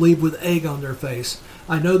has to leave with egg on their face.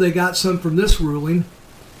 I know they got some from this ruling.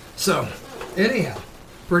 So, anyhow,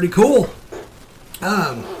 pretty cool.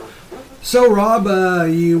 So, Rob,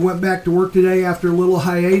 you went back to work today after a little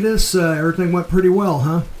hiatus. Everything went pretty well,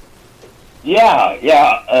 huh? Yeah,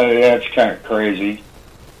 it's kind of crazy.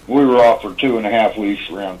 We were off for 2.5 weeks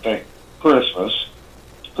around Christmas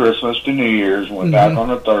to New Year's, went back on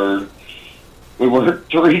the 3rd. We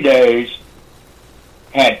worked 3 days,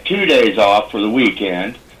 had 2 days off for the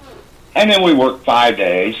weekend, and then we worked 5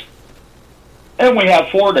 days, and we have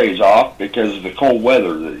 4 days off because of the cold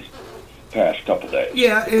weather these past couple days.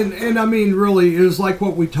 Yeah, and I mean, really, it was like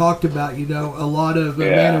what we talked about, you know, a lot of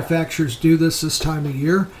manufacturers do this time of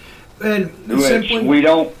year. And which we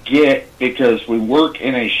don't get because we work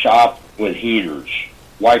in a shop with heaters.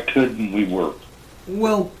 Why couldn't we work?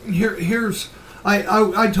 Well, here's...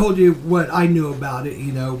 I told you what I knew about it,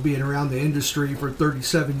 you know, being around the industry for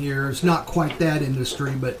 37 years. Not quite that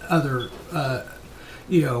industry, but other,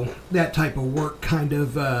 you know, that type of work, kind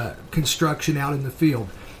of construction out in the field.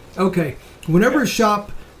 Okay, whenever a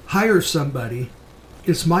shop hires somebody,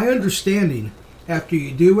 it's my understanding, after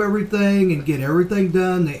you do everything and get everything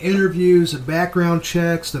done, the interviews, the background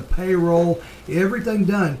checks, the payroll, everything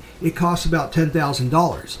done, it costs about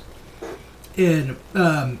 $10,000. And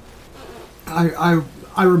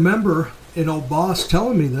I remember an old boss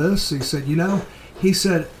telling me this. He said, you know,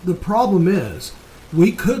 the problem is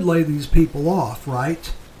we could lay these people off,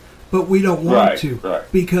 right? But we don't want to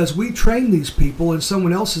because we train these people and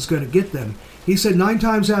someone else is going to get them. He said 9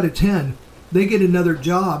 times out of 10, they get another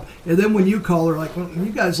job, and then when you call, they're like, well,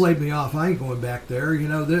 you guys laid me off. I ain't going back there. You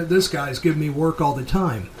know, this guy's giving me work all the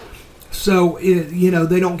time. So, you know,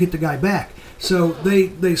 they don't get the guy back. So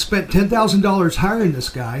they spent $10,000 hiring this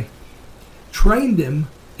guy, trained him,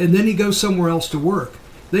 and then he goes somewhere else to work.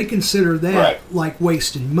 They consider that like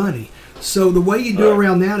wasting money. So the way you do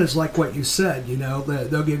around that is like what you said, you know,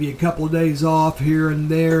 they'll give you a couple of days off here and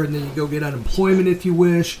there, and then you go get unemployment if you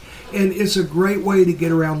wish. And it's a great way to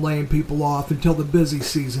get around laying people off until the busy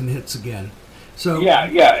season hits again. So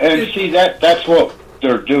and see, that's what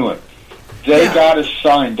they're doing. They got us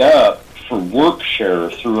signed up for work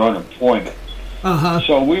share through unemployment.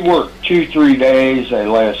 So we work 2-3 days, they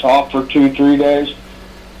lay us off for 2-3 days.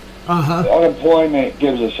 The unemployment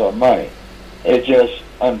gives us our money. It just,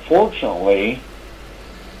 unfortunately,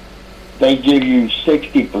 they give you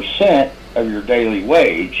 60% of your daily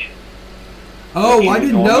wage. Oh, I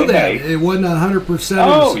didn't know that. It wasn't 100%.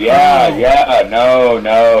 Oh,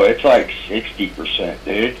 no, it's like 60%,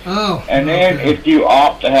 dude. Oh, and then if you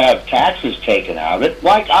opt to have taxes taken out of it,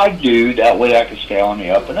 like I do, that way I can stay on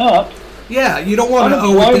the up and up. Yeah, you don't want to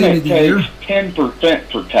owe at the end of the year. Unemployment takes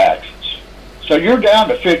 10% for taxes. So you're down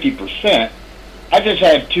to 50%. I just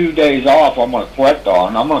had 2 days off I'm going to collect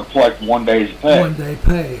on. I'm going to collect 1 day's pay. 1 day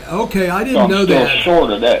pay. Okay, I didn't know that. I'm still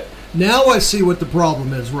short of that. Now I see what the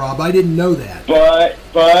problem is, Rob. I didn't know that.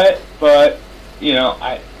 But you know,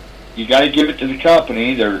 you got to give it to the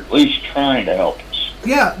company. They're at least trying to help us.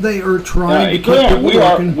 Yeah, they are trying to keep people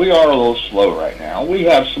working. We are a little slow right now. We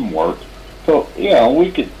have some work, so you know, we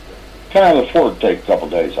could kind of afford to take a couple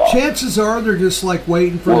days off. Chances are they're just like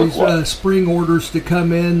waiting for these spring orders to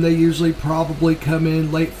come in. They usually probably come in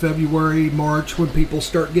late February, March, when people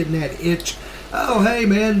start getting that itch. Oh, hey,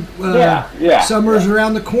 man, summer's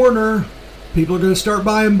around the corner. People are going to start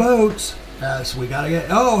buying boats. So we got to get,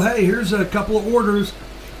 hey, here's a couple of orders.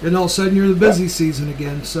 And all of a sudden you're in the busy season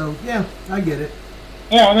again. So, yeah, I get it.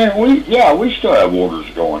 Yeah, I mean, we still have orders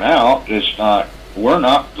going out. We're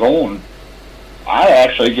not going. I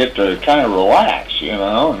actually get to kind of relax, you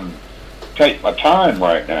know, and take my time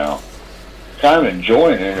right now. Kind of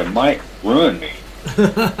enjoying it. It might ruin me.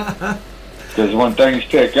 Because when things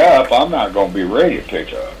pick up, I'm not going to be ready to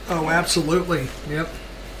pick up. Oh, absolutely. Yep.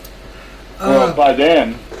 Well, by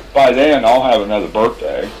then, I'll have another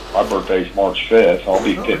birthday. My birthday's March 5th. I'll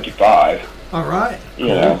be 55. All right. You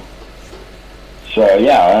know. So,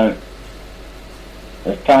 yeah,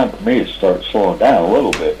 it's time for me to start slowing down a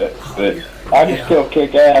little bit. But I can still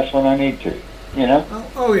kick ass when I need to, you know?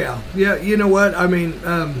 Oh, yeah. Yeah, you know what? I mean,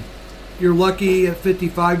 you're lucky at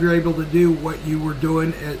 55 you're able to do what you were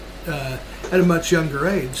doing at a much younger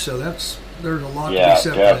age. So there's a lot to be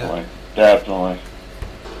said for that. Definitely.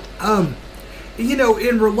 You know,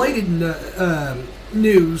 in related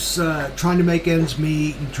news, trying to make ends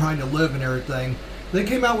meet and trying to live and everything, they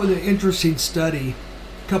came out with an interesting study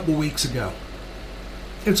a couple weeks ago.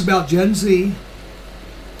 It's about Gen Z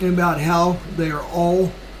and about how they are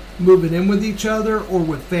all moving in with each other or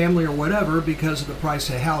with family or whatever because of the price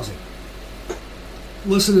of housing.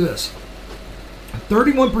 Listen to this.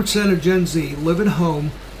 31% of Gen Z live at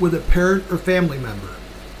home with a parent or family member.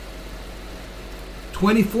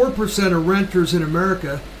 24% of renters in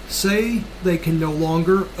America say they can no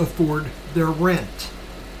longer afford their rent.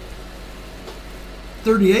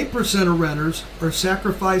 38% of renters are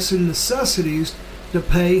sacrificing necessities to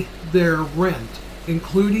pay their rent,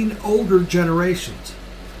 including older generations.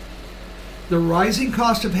 The rising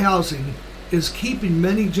cost of housing is keeping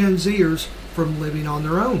many Gen Zers from living on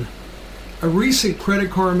their own. A recent Credit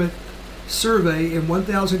Karma survey in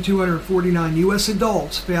 1,249 U.S.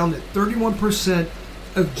 adults found that 31%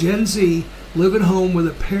 of Gen Z live at home with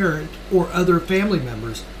a parent or other family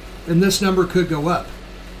members, and this number could go up.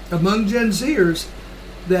 Among Gen Zers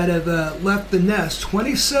that have left the nest,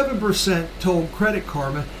 27% told Credit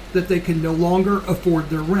Karma that they can no longer afford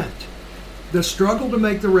their rent. The struggle to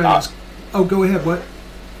make the rent is... Oh, go ahead, what?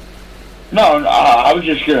 No, I was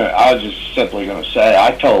just simply gonna say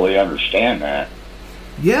I totally understand that.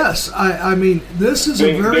 Yes, I mean this is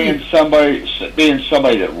being somebody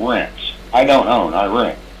that rents. I don't own, I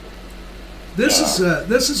rent. This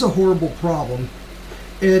is a horrible problem,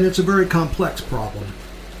 and it's a very complex problem.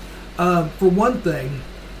 For one thing,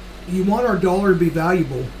 you want our dollar to be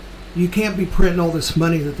valuable. You can't be printing all this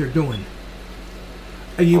money that they're doing.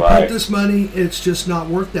 And you print this money, it's just not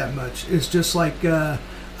worth that much. It's just like, there's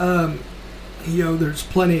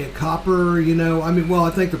plenty of copper,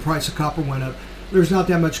 I think the price of copper went up. There's not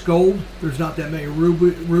that much gold. There's not that many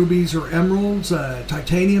rubies or emeralds,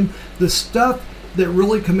 titanium. The stuff that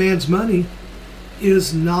really commands money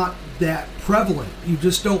is not that prevalent. You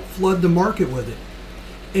just don't flood the market with it.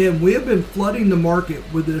 And we have been flooding the market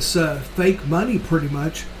with this fake money pretty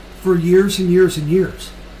much for years and years and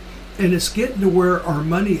years. And it's getting to where our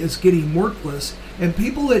money is getting worthless. And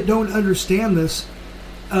people that don't understand this,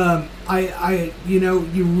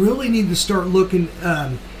 you really need to start looking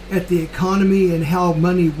at the economy and how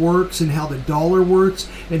money works and how the dollar works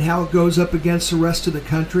and how it goes up against the rest of the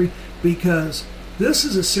country, because this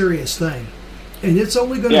is a serious thing. And it's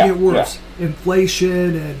only going to get worse. Yeah.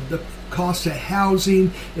 Inflation and the cost of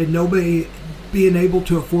housing and nobody being able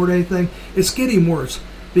to afford anything. It's getting worse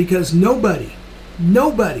because nobody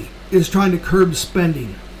is trying to curb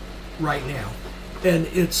spending right now. And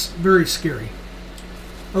it's very scary.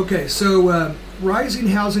 Okay, so rising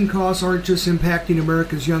housing costs aren't just impacting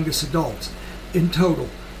America's youngest adults. In total,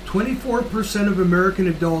 24% of American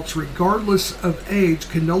adults, regardless of age,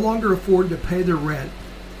 can no longer afford to pay their rent,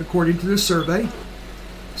 according to this survey.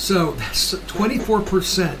 So that's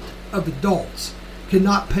 24% of adults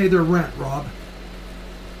cannot pay their rent, Rob.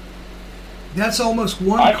 That's almost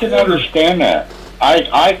one quarter. I can understand that.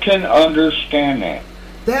 I can understand that.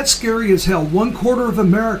 That's scary as hell. 1/4 of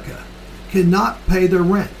America cannot pay their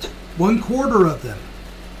rent. 1/4 of them.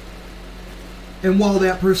 And while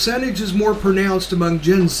that percentage is more pronounced among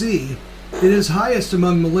Gen Z, it is highest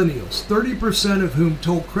among millennials, 30% of whom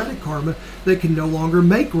told Credit Karma they can no longer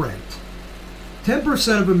make rent.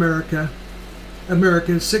 10% of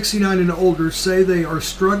Americans 69 and older say they are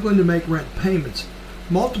struggling to make rent payments.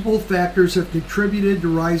 Multiple factors have contributed to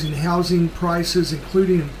rising housing prices,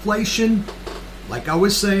 including inflation, like I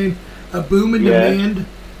was saying, a boom in demand,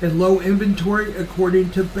 and low inventory, according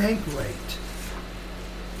to Bankrate.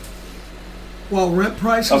 While rent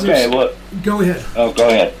prices... Go ahead. Oh, go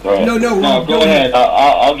ahead. No, Rob, go ahead.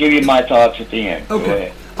 I'll give you my thoughts at the end.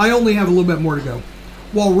 Okay. I only have a little bit more to go.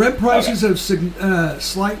 While rent prices have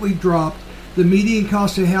slightly dropped, the median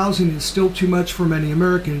cost of housing is still too much for many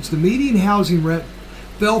Americans. The median housing rent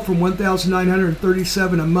fell from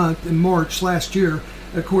 $1,937 a month in March last year,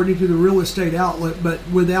 according to the real estate outlet, but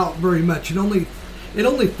without very much. It only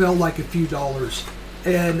fell like a few dollars.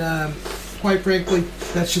 And quite frankly,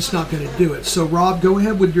 that's just not going to do it. So, Rob, go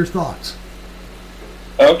ahead with your thoughts.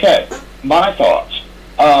 Okay, my thoughts.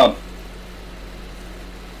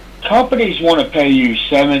 Companies want to pay you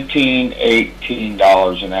 $17,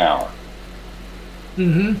 $18 an hour.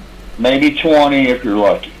 Mm-hmm. Maybe 20 if you're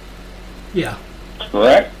lucky. Yeah.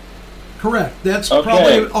 Correct? Correct. That's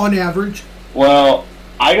probably on average. Well,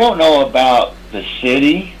 I don't know about the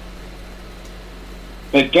city,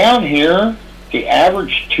 but down here, the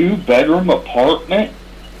average 2-bedroom apartment,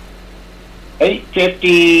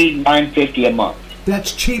 $850, $950 a month.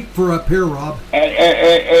 That's cheap for up here, Rob.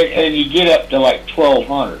 And you get up to like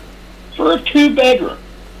 $1,200 for a 2-bedroom.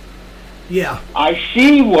 Yeah. I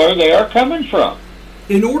see where they are coming from.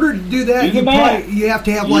 In order to do that, you have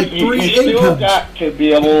to have like 3 incomes. You still got to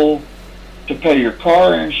be able to pay your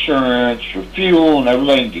car insurance, your fuel, and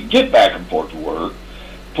everything to get back and forth to work.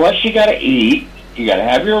 Plus, you got to eat. You got to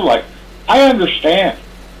have your life. I understand.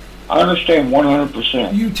 I understand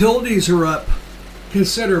 100%. Utilities are up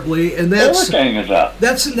considerably, and that's everything is up.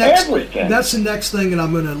 That's the next. Everything. That's the next thing that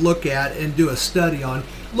I'm going to look at and do a study on.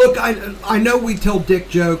 Look, I know we tell dick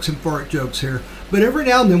jokes and fart jokes here, but every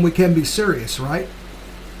now and then we can be serious, right?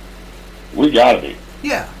 We got to be.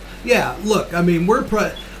 Yeah. Look, I mean,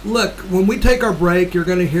 look, when we take our break, you're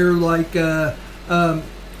going to hear like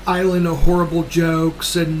Island of Horrible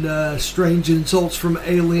Jokes and strange insults from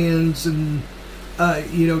aliens and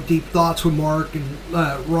deep thoughts with Mark and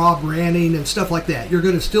Rob ranting and stuff like that. You're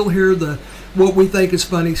going to still hear what we think is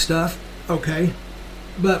funny stuff, okay?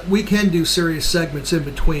 But we can do serious segments in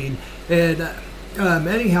between. And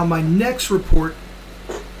anyhow, my next report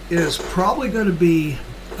is probably going to be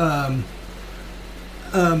how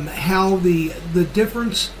the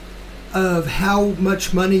difference of how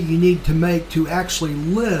much money you need to make to actually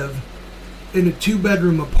live in a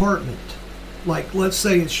 2-bedroom apartment. Like, let's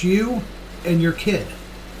say it's you and your kid,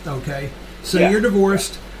 okay? So you're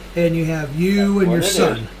divorced and you have you and your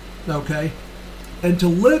son, okay? And to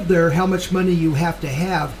live there, how much money you have to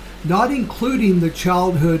have, not including the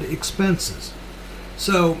childhood expenses.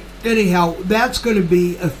 So anyhow, that's going to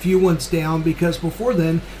be a few ones down, because before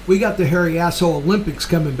then, we got the Hairy Asshole Olympics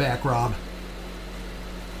coming back, Rob.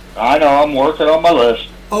 I know, I'm working on my list.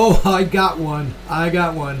 Oh, I got one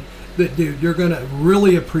that, dude, you're going to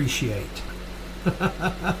really appreciate.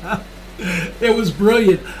 It was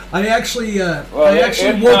brilliant. I actually woke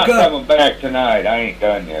not up. Coming back tonight. I ain't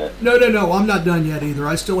done yet. No, I'm not done yet either.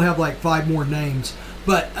 I still have like 5 more names.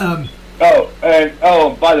 But by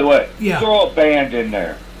the way, throw a band in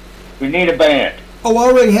there. We need a band. Oh, I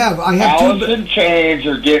already have. I have Alice in Chains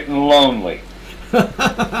are getting lonely.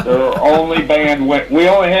 They're only band. We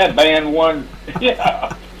only had band one.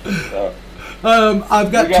 Yeah. So,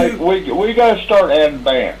 I've got two. We got to start adding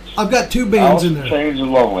bands. I've got 2 bands in there. Alice in Chains are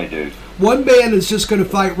lonely, dude. One band is just going to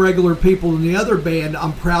fight regular people, and the other band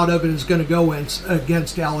I'm proud of and is going to go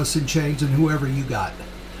against Alice in Chains and whoever you got.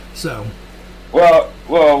 So. Well,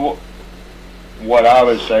 what I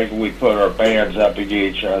was saying, we put our bands up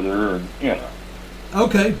against each other, and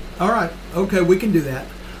Okay, all right. Okay, we can do that.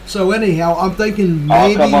 So anyhow, I'm thinking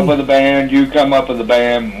maybe I'll come up with a band. You come up with a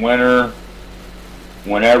band.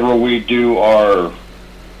 Whenever we do our.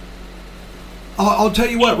 I'll tell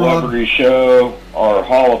you what, Rob. Celebrity show, our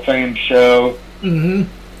Hall of Fame show. Mm-hmm.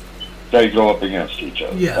 They go up against each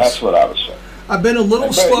other. Yes. That's what I was saying. I've been a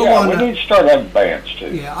little slow on. We need to start having bands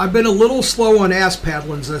too. Yeah, I've been a little slow on ass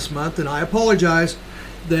paddlings this month, and I apologize.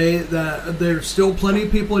 There's still plenty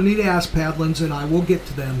of people that need ass paddlings, and I will get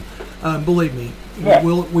to them. Believe me,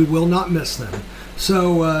 we will not miss them.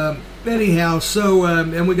 So anyhow,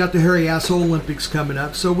 and we got the Hairy Asshole Olympics coming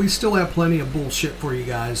up, so we still have plenty of bullshit for you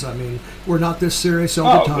guys. I mean, we're not this serious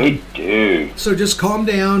all the time. We do. So just calm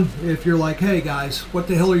down if you're like, hey guys, what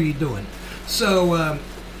the hell are you doing? So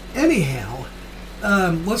anyhow,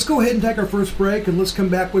 let's go ahead and take our first break, and let's come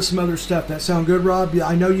back with some other stuff. That sound good, Rob?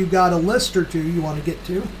 I know you got a list or two you want to get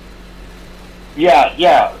to. Yeah.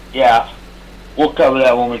 We'll cover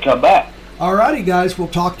that when we come back. Alrighty, guys. We'll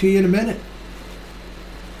talk to you in a minute.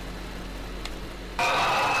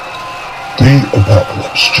 The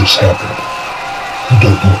apocalypse just happened. You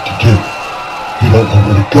don't know what to do. You don't know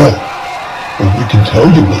where to go. But we can tell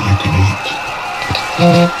you what you can eat.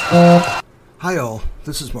 Hi all,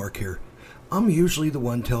 this is Mark here. I'm usually the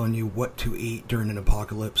one telling you what to eat during an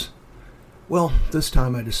apocalypse. Well, this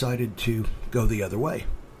time I decided to go the other way.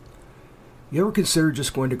 You ever consider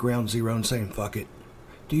just going to ground zero and saying, fuck it?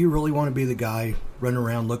 Do you really want to be the guy running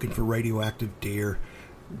around looking for radioactive deer,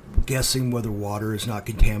 guessing whether water is not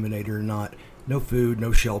contaminated or not, no food,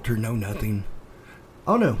 no shelter, no nothing?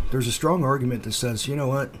 Oh no, there's a strong argument that says, you know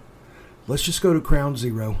what? Let's just go to ground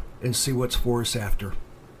zero and see what's for us after.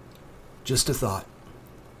 Just a thought.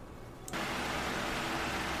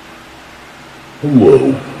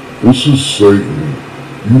 Hello, this is Satan.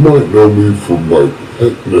 You might know me from my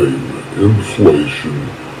pet name, Inflation.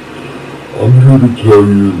 I'm here to tell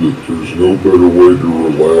you that there's no better way to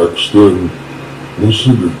relax than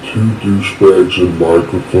listen to 2 douchebags and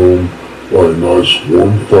microphone by a nice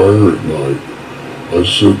warm fire at night. I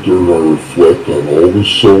sit there and I reflect on all the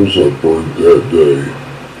souls I burned that day.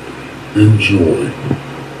 Enjoy.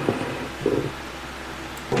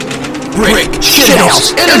 Brick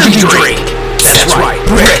Shithouse Energy Drink! That's right,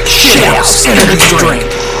 Brick Shithouse Energy Drink!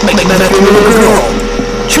 Make that little girl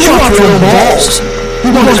chew off your balls! You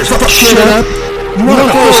want to fuck shit up? You want to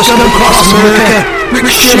throw a scum across America? Brick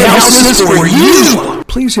Shithouse is for you!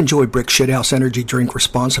 Please enjoy Brick Shithouse Energy Drink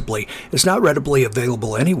responsibly. It's not readily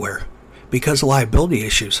available anywhere because of liability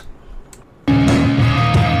issues.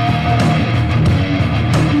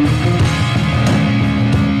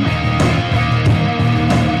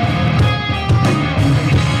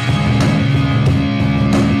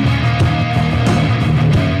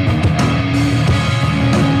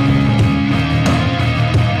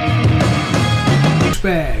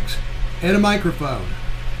 Douchebags and a microphone.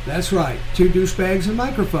 That's right, 2 douchebags and a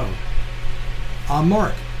microphone. I'm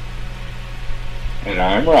Mark. And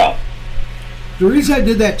I'm Rob. The reason I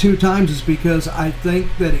did that 2 times is because I think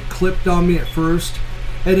that it clipped on me at first,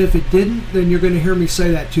 and if it didn't, then you're going to hear me say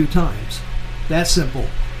that 2 times. That's simple.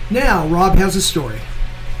 Now, Rob has a story.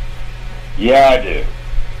 Yeah, I do.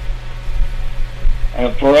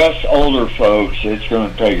 And for us older folks, it's going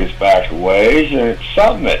to take us back a ways, and it's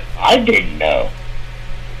something that I didn't know.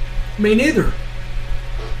 Me neither.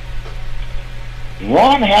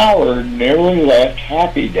 Ron Howard nearly left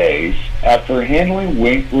Happy Days after Henry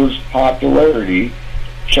Winkler's popularity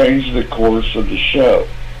changed the course of the show.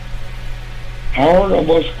 Howard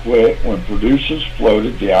almost quit when producers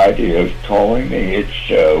floated the idea of calling the hit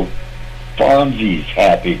show Fonzie's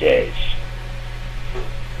Happy Days,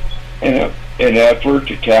 in an effort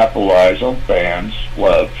to capitalize on fans'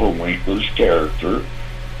 love for Winkler's character,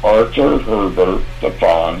 Arthur Herbert the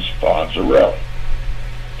Fonz Fonzarelli.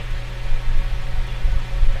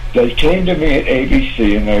 They came to me at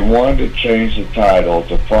ABC and they wanted to change the title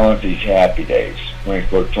to Fonzie's Happy Days,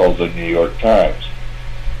 Winkler told the New York Times.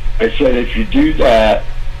 I said, if you do that,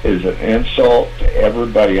 it's an insult to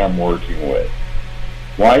everybody I'm working with.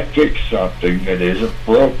 Why fix something that isn't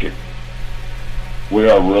broken? We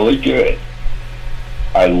are really good.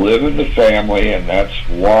 I live in the family and that's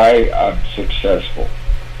why I'm successful.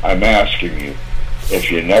 I'm asking you,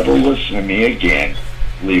 if you never listen to me again,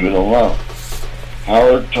 leave it alone.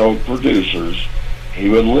 Howard told producers he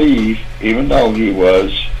would leave even though he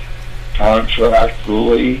was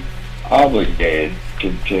contractually obligated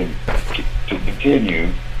to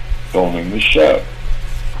continue filming the show.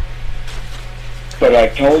 But I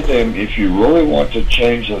told him if you really want to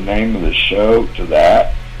change the name of the show to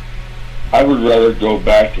that, I would rather go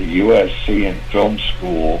back to USC and film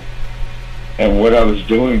school and what I was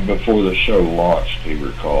doing before the show launched, he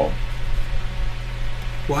recalled.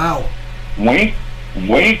 Wow.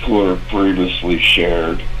 Winkler previously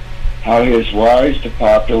shared how his rise to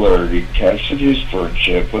popularity tested his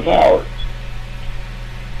friendship with Howard,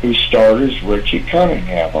 who starred as Richie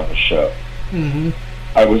Cunningham on the show. Mm-hmm.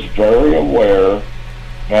 I was very aware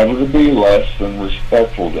never to be less than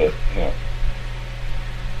respectful to him,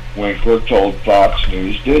 Winkler told Fox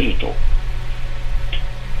News Digital.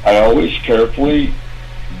 I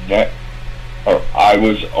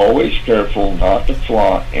was always careful not to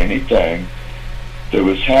flaunt anything that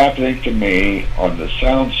was happening to me on the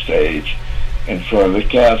soundstage in front of the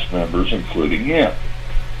cast members, including him.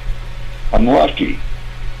 I'm lucky.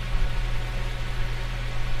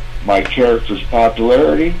 My character's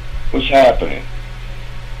popularity was happening,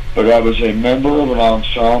 but I was a member of an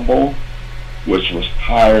ensemble which was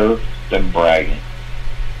higher than bragging.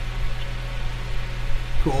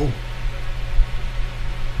 Cool.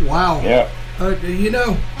 Wow. Yeah. Just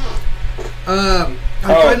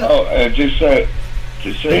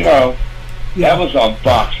so you know, that was on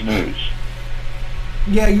Fox News.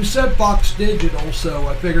 Yeah, you said Fox Digital, so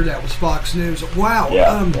I figured that was Fox News. Wow.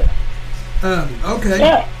 Yeah. Okay.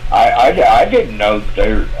 Yeah, I didn't know that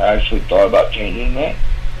they actually thought about changing that.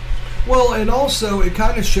 Well, and also it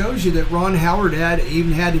kind of shows you that Ron Howard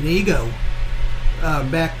even had an ego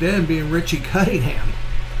back then, being Richie Cunningham.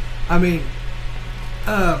 I mean,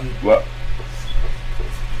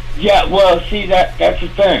 see, that's the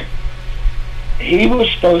thing. He was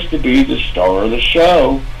supposed to be the star of the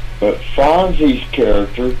show, but Fonzie's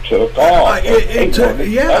character took off. It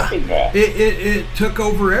took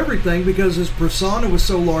over everything because his persona was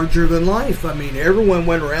so larger than life. I mean, everyone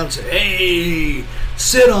went around and said, "Hey,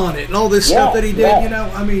 sit on it," and all this stuff that he did.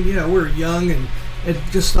 Yeah. We were young and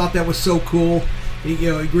just thought that was so cool. He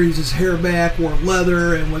greased his hair back, wore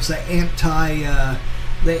leather, and was the anti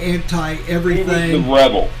everything. He was the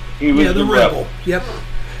rebel. He was the rebel. Yep.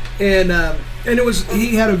 And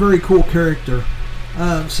he had a very cool character.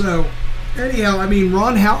 So anyhow,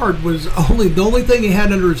 Ron Howard was the only thing he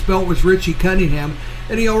had under his belt was Richie Cunningham,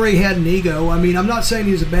 and he already had an ego. I'm not saying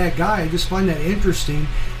he's a bad guy. I just find that interesting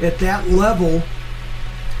at that level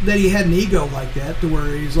that he had an ego like that, to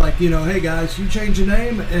where he's like, hey guys, you change the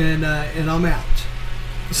name and I'm out.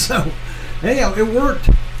 So anyhow, it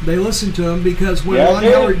worked. They listened to him because when Ron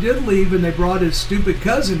Howard did leave and they brought his stupid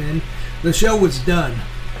cousin in, the show was done.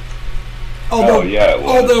 Oh, yeah, it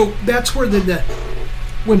was. Although that's where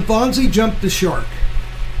when Fonzie jumped the shark,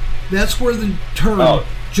 that's where the term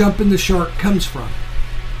jumping the shark comes from.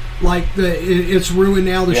 Like it's ruined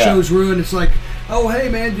now. The show's ruined. It's like, oh hey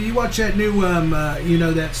man, do you watch that new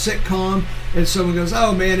that sitcom? And someone goes,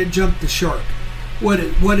 oh man, it jumped the shark. What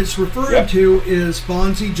it's referring to is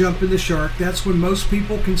Fonzie jumping the shark. That's when most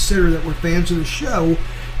people consider that we're fans of the show,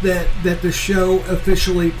 that the show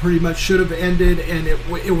officially pretty much should have ended and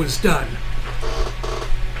it was done.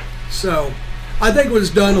 So I think it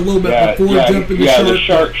was done a little bit before jumping the shark. Yeah, the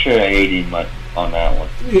shark should have ate him on that one.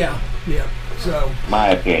 Yeah. So my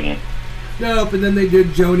opinion. Nope, and then they did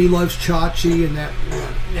Joni Loves Chachi, and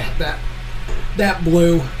that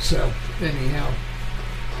blew. So anyhow,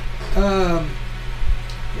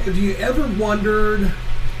 have you ever wondered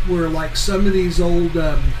where like some of these old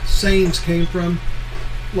sayings came from?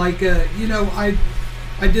 Like I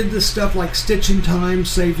did this stuff like "stitch in time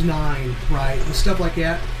saves 9," right, and stuff like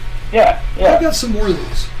that. Yeah. I've got some more of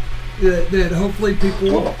these that hopefully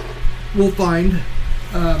people will find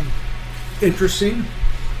interesting.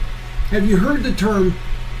 Have you heard the term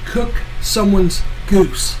 "cook someone's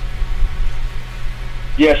goose"?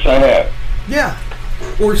 Yes, I have. Yeah.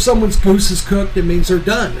 Or someone's goose is cooked, it means they're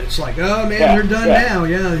done. It's like, oh man, they're done now.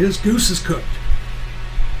 Yeah, his goose is cooked.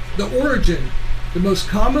 The origin, the most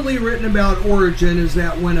commonly written about origin is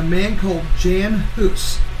that when a man called Jan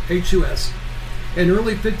Hus, H-U-S, an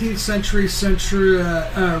early 15th century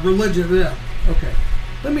religion. Okay,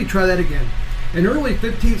 let me try that again. An early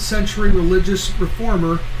 15th century religious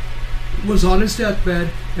reformer was on his deathbed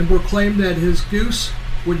and proclaimed that his goose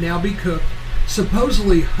would now be cooked.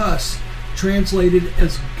 Supposedly, Hus translated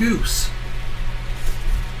as goose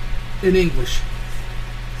in English.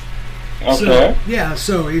 Okay.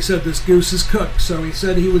 So he said this goose is cooked. So he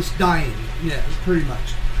said he was dying. Yeah, pretty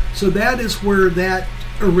much. So that is where that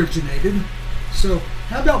originated. So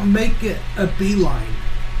how about make it a beeline?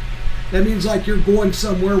 That means like you're going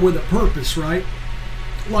somewhere with a purpose, right?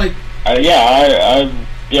 Like I've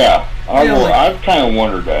kind of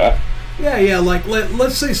wondered that. Yeah. Like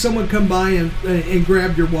let's say someone come by and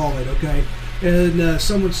grabbed your wallet, okay? And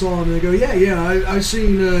someone saw him and they go, I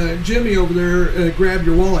seen Jimmy over there grab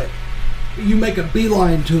your wallet. You make a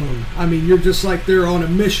beeline to him. I mean, you're just like they're on a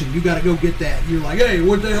mission. You got to go get that. You're like, hey,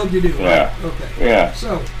 what the hell did you do? Yeah. Right? Okay. Yeah.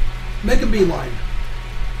 So, make a beeline,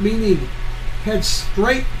 meaning head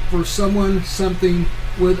straight for someone, something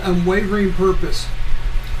with unwavering purpose.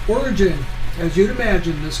 Origin, as you'd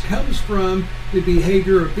imagine, this comes from the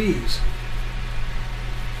behavior of bees.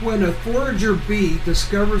 When a forager bee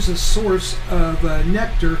discovers a source of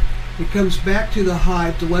nectar, it comes back to the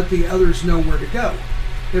hive to let the others know where to go.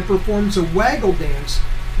 It performs a waggle dance.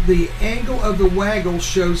 The angle of the waggle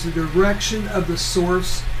shows the direction of the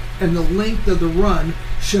source, and the length of the run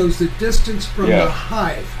shows the distance from the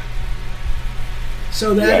hive.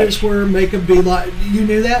 So that is where make a beeline. You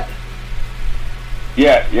knew that?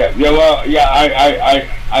 Yeah. Well,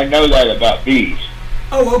 I know that about bees.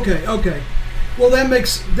 Oh, okay. Well,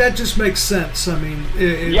 that just makes sense. I mean,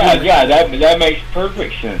 that makes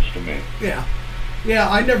perfect sense to me. Yeah,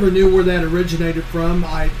 I never knew where that originated from.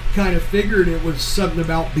 I kind of figured it was something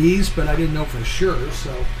about bees, but I didn't know for sure.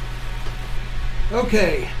 So,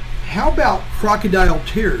 okay, how about crocodile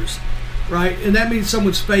tears, right? And that means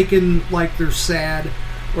someone's faking like they're sad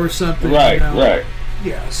or something. Right, right.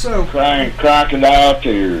 Yeah, so crying crocodile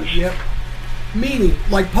tears. Yep. Meaning,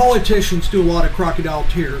 like politicians do a lot of crocodile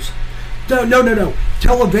tears. No.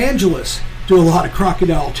 Televangelists do a lot of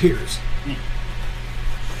crocodile tears.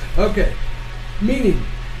 Okay. Meaning,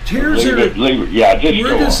 tears leave it. Yeah, just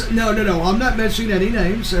go on. No. I'm not mentioning any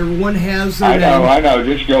names. Everyone has their name. I know.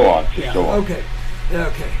 Just go on. Go on. Okay.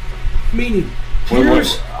 Meaning,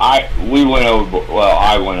 tears. We went overboard. Well,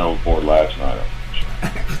 I went overboard last night.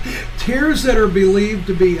 Tears that are believed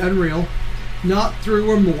to be unreal, not through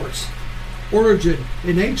remorse. Origin.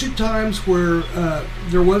 In ancient times where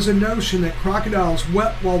there was a notion that crocodiles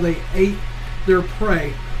wept while they ate their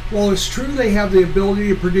prey, while it's true they have the ability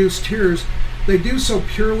to produce tears, they do so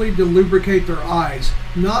purely to lubricate their eyes,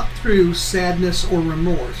 not through sadness or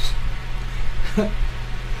remorse.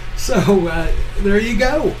 So, there you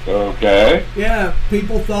go. Okay. Yeah,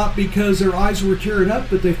 people thought because their eyes were tearing up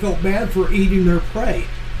that they felt bad for eating their prey.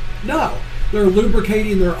 No, they're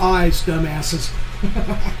lubricating their eyes, dumbasses.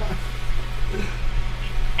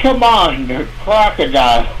 Come on, they're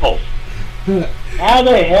crocodiles. How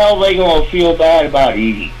the hell are they going to feel bad about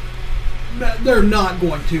eating? They're not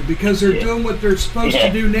going to, because they're doing what they're supposed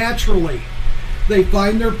to do naturally. They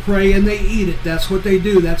find their prey and they eat it. That's what they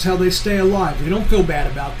do. That's how they stay alive. They don't feel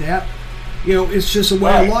bad about that. You know, it's just a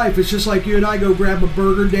way of life. It's just like you and I go grab a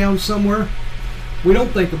burger down somewhere. We don't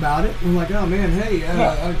think about it. We're like, oh man, hey,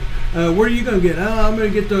 where are you gonna get? Oh, I'm gonna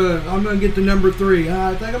get the number 3.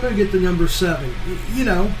 I think I'm gonna get the number 7. You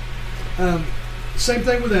know, same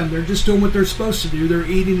thing with them. They're just doing what they're supposed to do. They're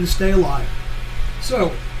eating to stay alive.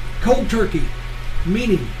 So, cold turkey,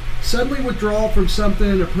 meaning suddenly withdrawal from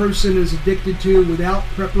something a person is addicted to without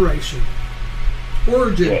preparation.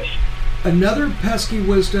 Origin, another pesky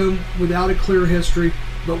wisdom without a clear history,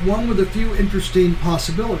 but one with a few interesting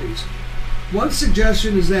possibilities. One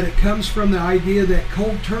suggestion is that it comes from the idea that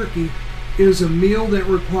cold turkey is a meal that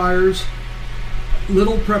requires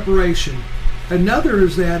little preparation. Another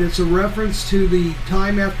is that it's a reference to the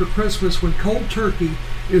time after Christmas when cold turkey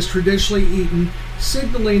is traditionally eaten,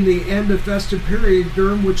 signaling the end of festive period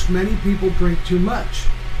during which many people drink too much.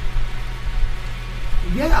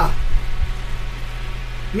 Yeah.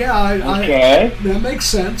 Yeah, that makes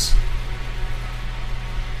sense.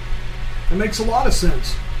 That makes a lot of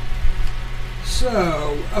sense.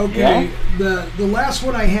 So, okay, the last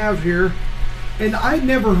one I have here, and I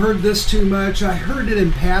never heard this too much. I heard it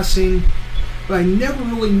in passing, but I never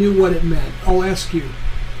really knew what it meant. I'll ask you.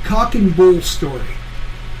 Cock and bull story.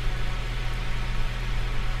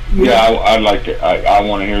 Yeah, I'd like to. I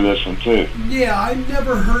want to hear this one too. Yeah, I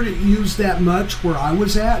never heard it used that much where I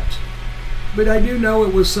was at, but I do know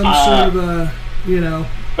it was some sort of a, you know.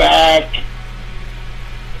 Back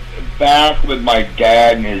with my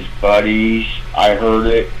dad and his buddies, I heard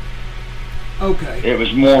it. Okay. It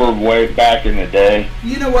was more way back in the day.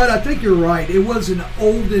 You know what? I think you're right. It was an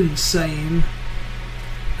olden saying.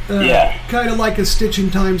 Kind of like a stitch in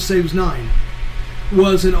time saves 9.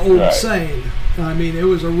 Was an old saying. I mean, it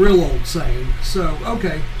was a real old saying. So,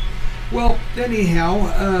 okay. Well,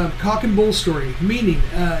 anyhow, cock and bull story, meaning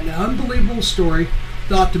an unbelievable story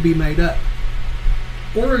thought to be made up.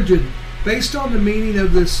 Origin. Based on the meaning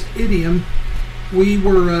of this idiom, we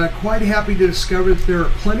were quite happy to discover that there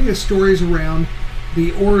are plenty of stories around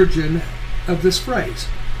the origin of this phrase,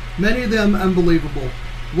 many of them unbelievable.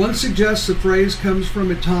 One suggests the phrase comes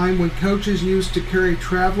from a time when coaches used to carry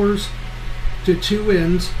travelers to 2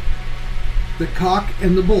 ends, the cock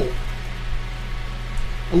and the bull.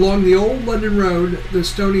 Along the old London Road, the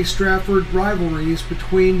Stony Stratford rivalries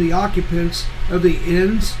between the occupants of the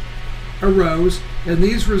inns arose, and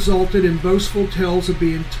these resulted in boastful tales of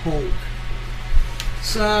being told.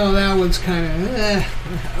 So that one's kind of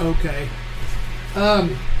okay.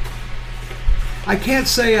 I can't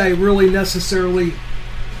say I really necessarily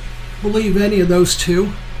believe any of those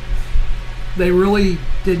two. They really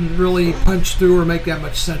didn't really punch through or make that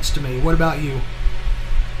much sense to me. What about you?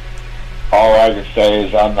 All I can say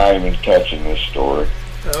is I'm not even touching this story.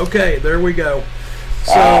 Okay, there we go.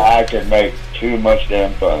 So I could make too much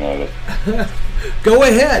damn fun of it. Go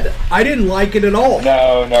ahead. I didn't like it at all.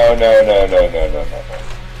 No.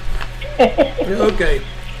 Okay.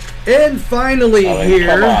 And finally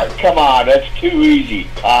here... Come on, that's too easy,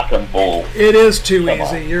 cock and bull. It is too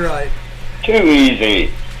easy, you're right. Too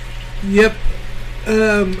easy. Yep.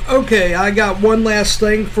 Okay, I got one last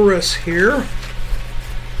thing for us here.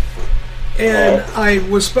 And I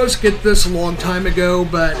was supposed to get this a long time ago,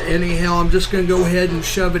 but anyhow, I'm just going to go ahead and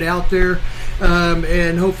shove it out there,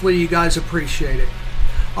 and hopefully you guys appreciate it.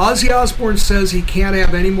 Ozzy Osbourne says he can't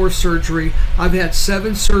have any more surgery. I've had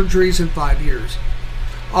 7 surgeries in 5 years.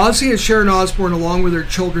 Ozzy and Sharon Osbourne, along with their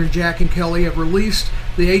children Jack and Kelly, have released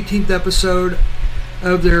the 18th episode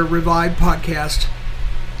of their revived podcast.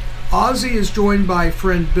 Ozzy is joined by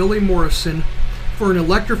friend Billy Morrison for an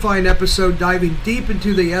electrifying episode diving deep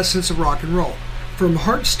into the essence of rock and roll. From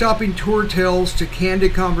heart-stopping tour tales to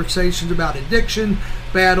candid conversations about addiction,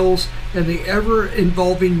 battles, and the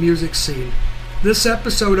ever-involving music scene. This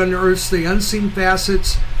episode unearths the unseen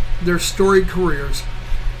facets of their storied careers.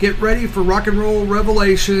 Get ready for rock and roll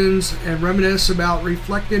revelations and reminisce about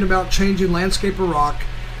reflecting about changing landscape of rock.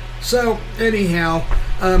 So, anyhow,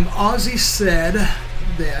 Ozzy said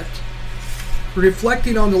that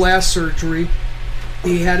reflecting on the last surgery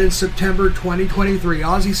he had in September 2023,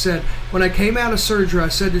 Ozzy said, when I came out of surgery, I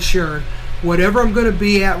said to Sharon, whatever I'm going to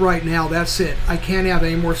be at right now, that's it. I can't have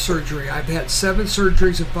any more surgery. I've had 7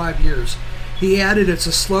 surgeries in 5 years. He added, it's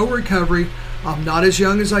a slow recovery. I'm not as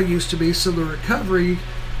young as I used to be, so the recovery,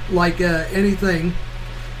 like anything,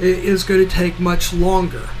 is going to take much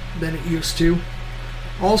longer than it used to.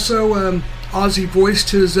 Also, Ozzy voiced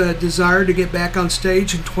his desire to get back on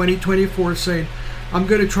stage in 2024, saying, I'm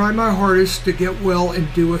going to try my hardest to get well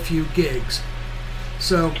and do a few gigs.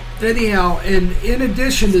 So, anyhow, and in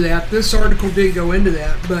addition to that, this article did go into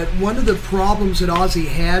that, but one of the problems that Ozzy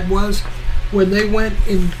had was when they went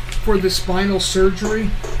in for the spinal surgery,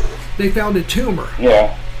 they found a tumor.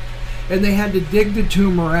 Yeah. And they had to dig the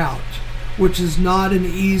tumor out, which is not an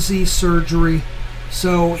easy surgery.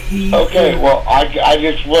 So he... Okay, well, I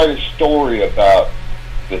just read a story about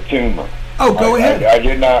the tumor. Oh, go ahead. I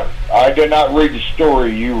did not read the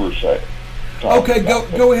story you were saying. Okay,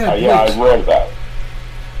 go ahead, please. Yeah, I read about it.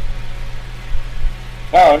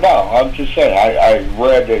 No, I'm just saying, I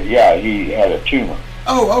read that, yeah, he had a tumor.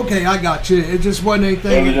 Oh, okay, I got you. It just wasn't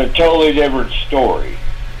anything... It was a totally different story.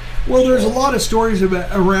 Well, there's a lot of stories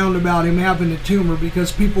around about him having a tumor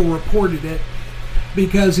because people reported it,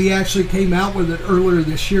 because he actually came out with it earlier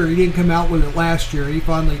this year. He didn't come out with it last year. He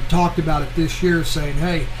finally talked about it this year, saying,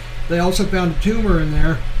 hey, they also found a tumor in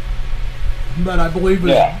there, but I believe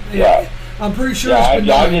yeah. I'm pretty sure it's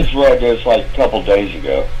benign. I just read this like a couple days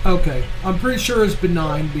ago. Okay. I'm pretty sure it's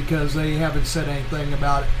benign because they haven't said anything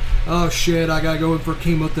about it. Oh, shit, I got to go in for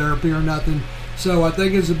chemotherapy or nothing. So I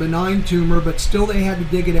think it's a benign tumor, but still they had to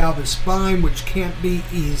dig it out of his spine, which can't be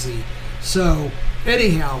easy. So,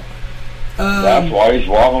 anyhow. That's why he's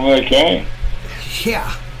walking with a cane.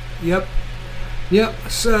 Yeah. Yep.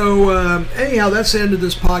 So, anyhow, that's the end of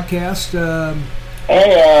this podcast.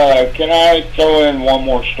 Hey, can I throw in one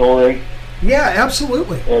more story? Yeah,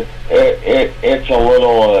 absolutely. It's a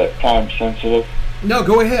little time sensitive. No,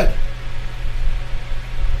 go ahead.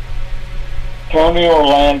 Tony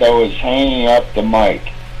Orlando is hanging up the mic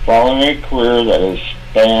following a career that has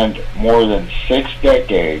spanned more than 6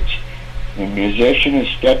 decades. The musician is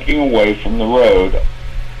stepping away from the road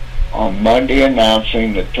on Monday,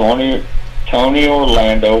 announcing the Tony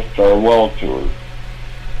Orlando Farewell Tour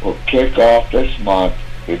will kick off this month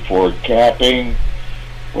before capping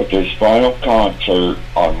with his final concert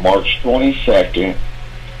on March 22nd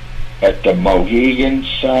at the Mohegan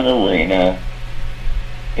Sun Arena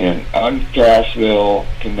in Uncasville,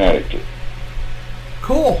 Connecticut.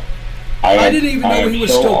 Cool. I didn't even know he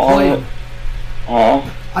was still playing. Huh?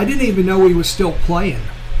 I didn't even know he was still playing.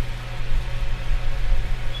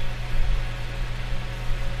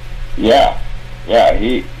 Yeah,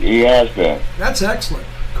 he has been. That's excellent.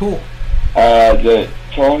 Cool. The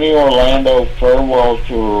Tony Orlando Farewell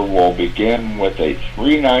Tour will begin with a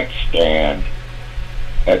 3-night stand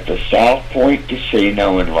at the South Point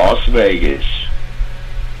Casino in Las Vegas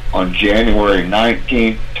on January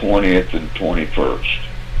 19th, 20th, and 21st.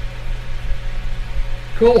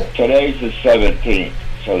 Cool. Today's the 17th,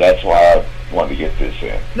 so that's why I wanted to get this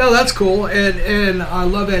in. No, that's cool, and I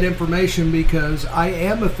love that information because I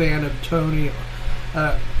am a fan of Tony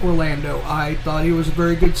Orlando. I thought he was a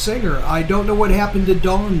very good singer. I don't know what happened to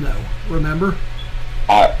Dawn, though. Remember?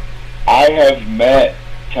 I have met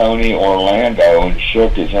Tony Orlando and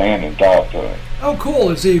shook his hand and talked to him. Oh, cool.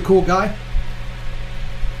 Is he a cool guy?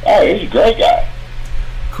 Oh, he's a great guy.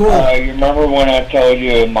 Cool. You remember when I told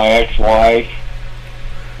you my ex-wife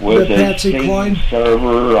was a singing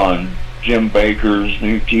server on Jim Baker's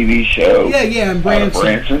new TV show? Yeah, in Branson.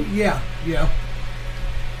 Branson? Yeah.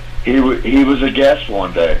 He was a guest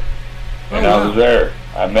one day, and I was there.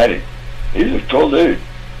 I met him. He's a cool dude.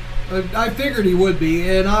 I figured he would be,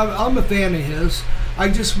 and I'm a fan of his. I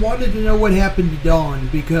just wanted to know what happened to Dawn,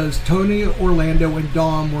 because Tony Orlando and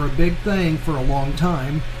Dawn were a big thing for a long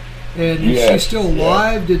time. And is she still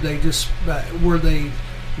alive? Did they just were they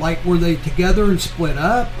together and split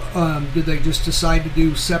up? Did they just decide to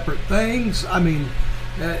do separate things? I mean,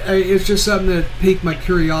 it's just something that piqued my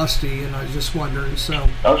curiosity, and I was just wondering. So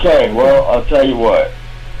okay, well, I'll tell you what.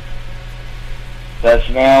 That's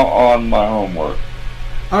now on my homework.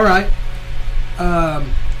 All right.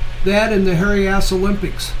 That and the Hairy Ass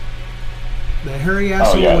Olympics. The Hairy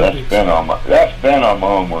Ass Olympics. That's been on my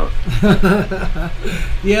homework.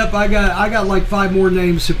 Yep, I got like 5 more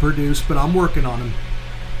names to produce, but I'm working on them.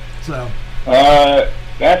 So.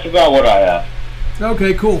 That's about what I have.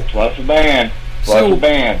 Okay, cool. Plus a band.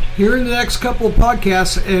 Here in the next couple of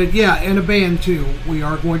podcasts, and a band too, we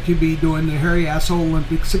are going to be doing the Hairy Ass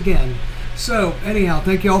Olympics again. So, anyhow,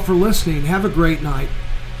 thank you all for listening. Have a great night.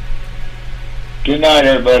 Good night,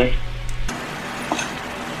 everybody.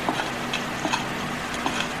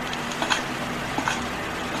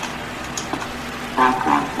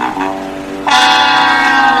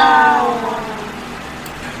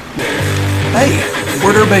 Hey,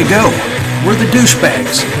 where'd everybody go? We're the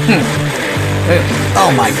douchebags. Hey,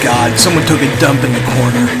 oh my God, someone took a dump in the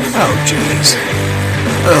corner. Oh, jeez.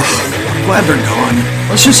 Ugh, glad they're gone.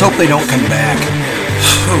 Let's just hope they don't come back.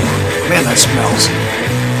 Man, that smells.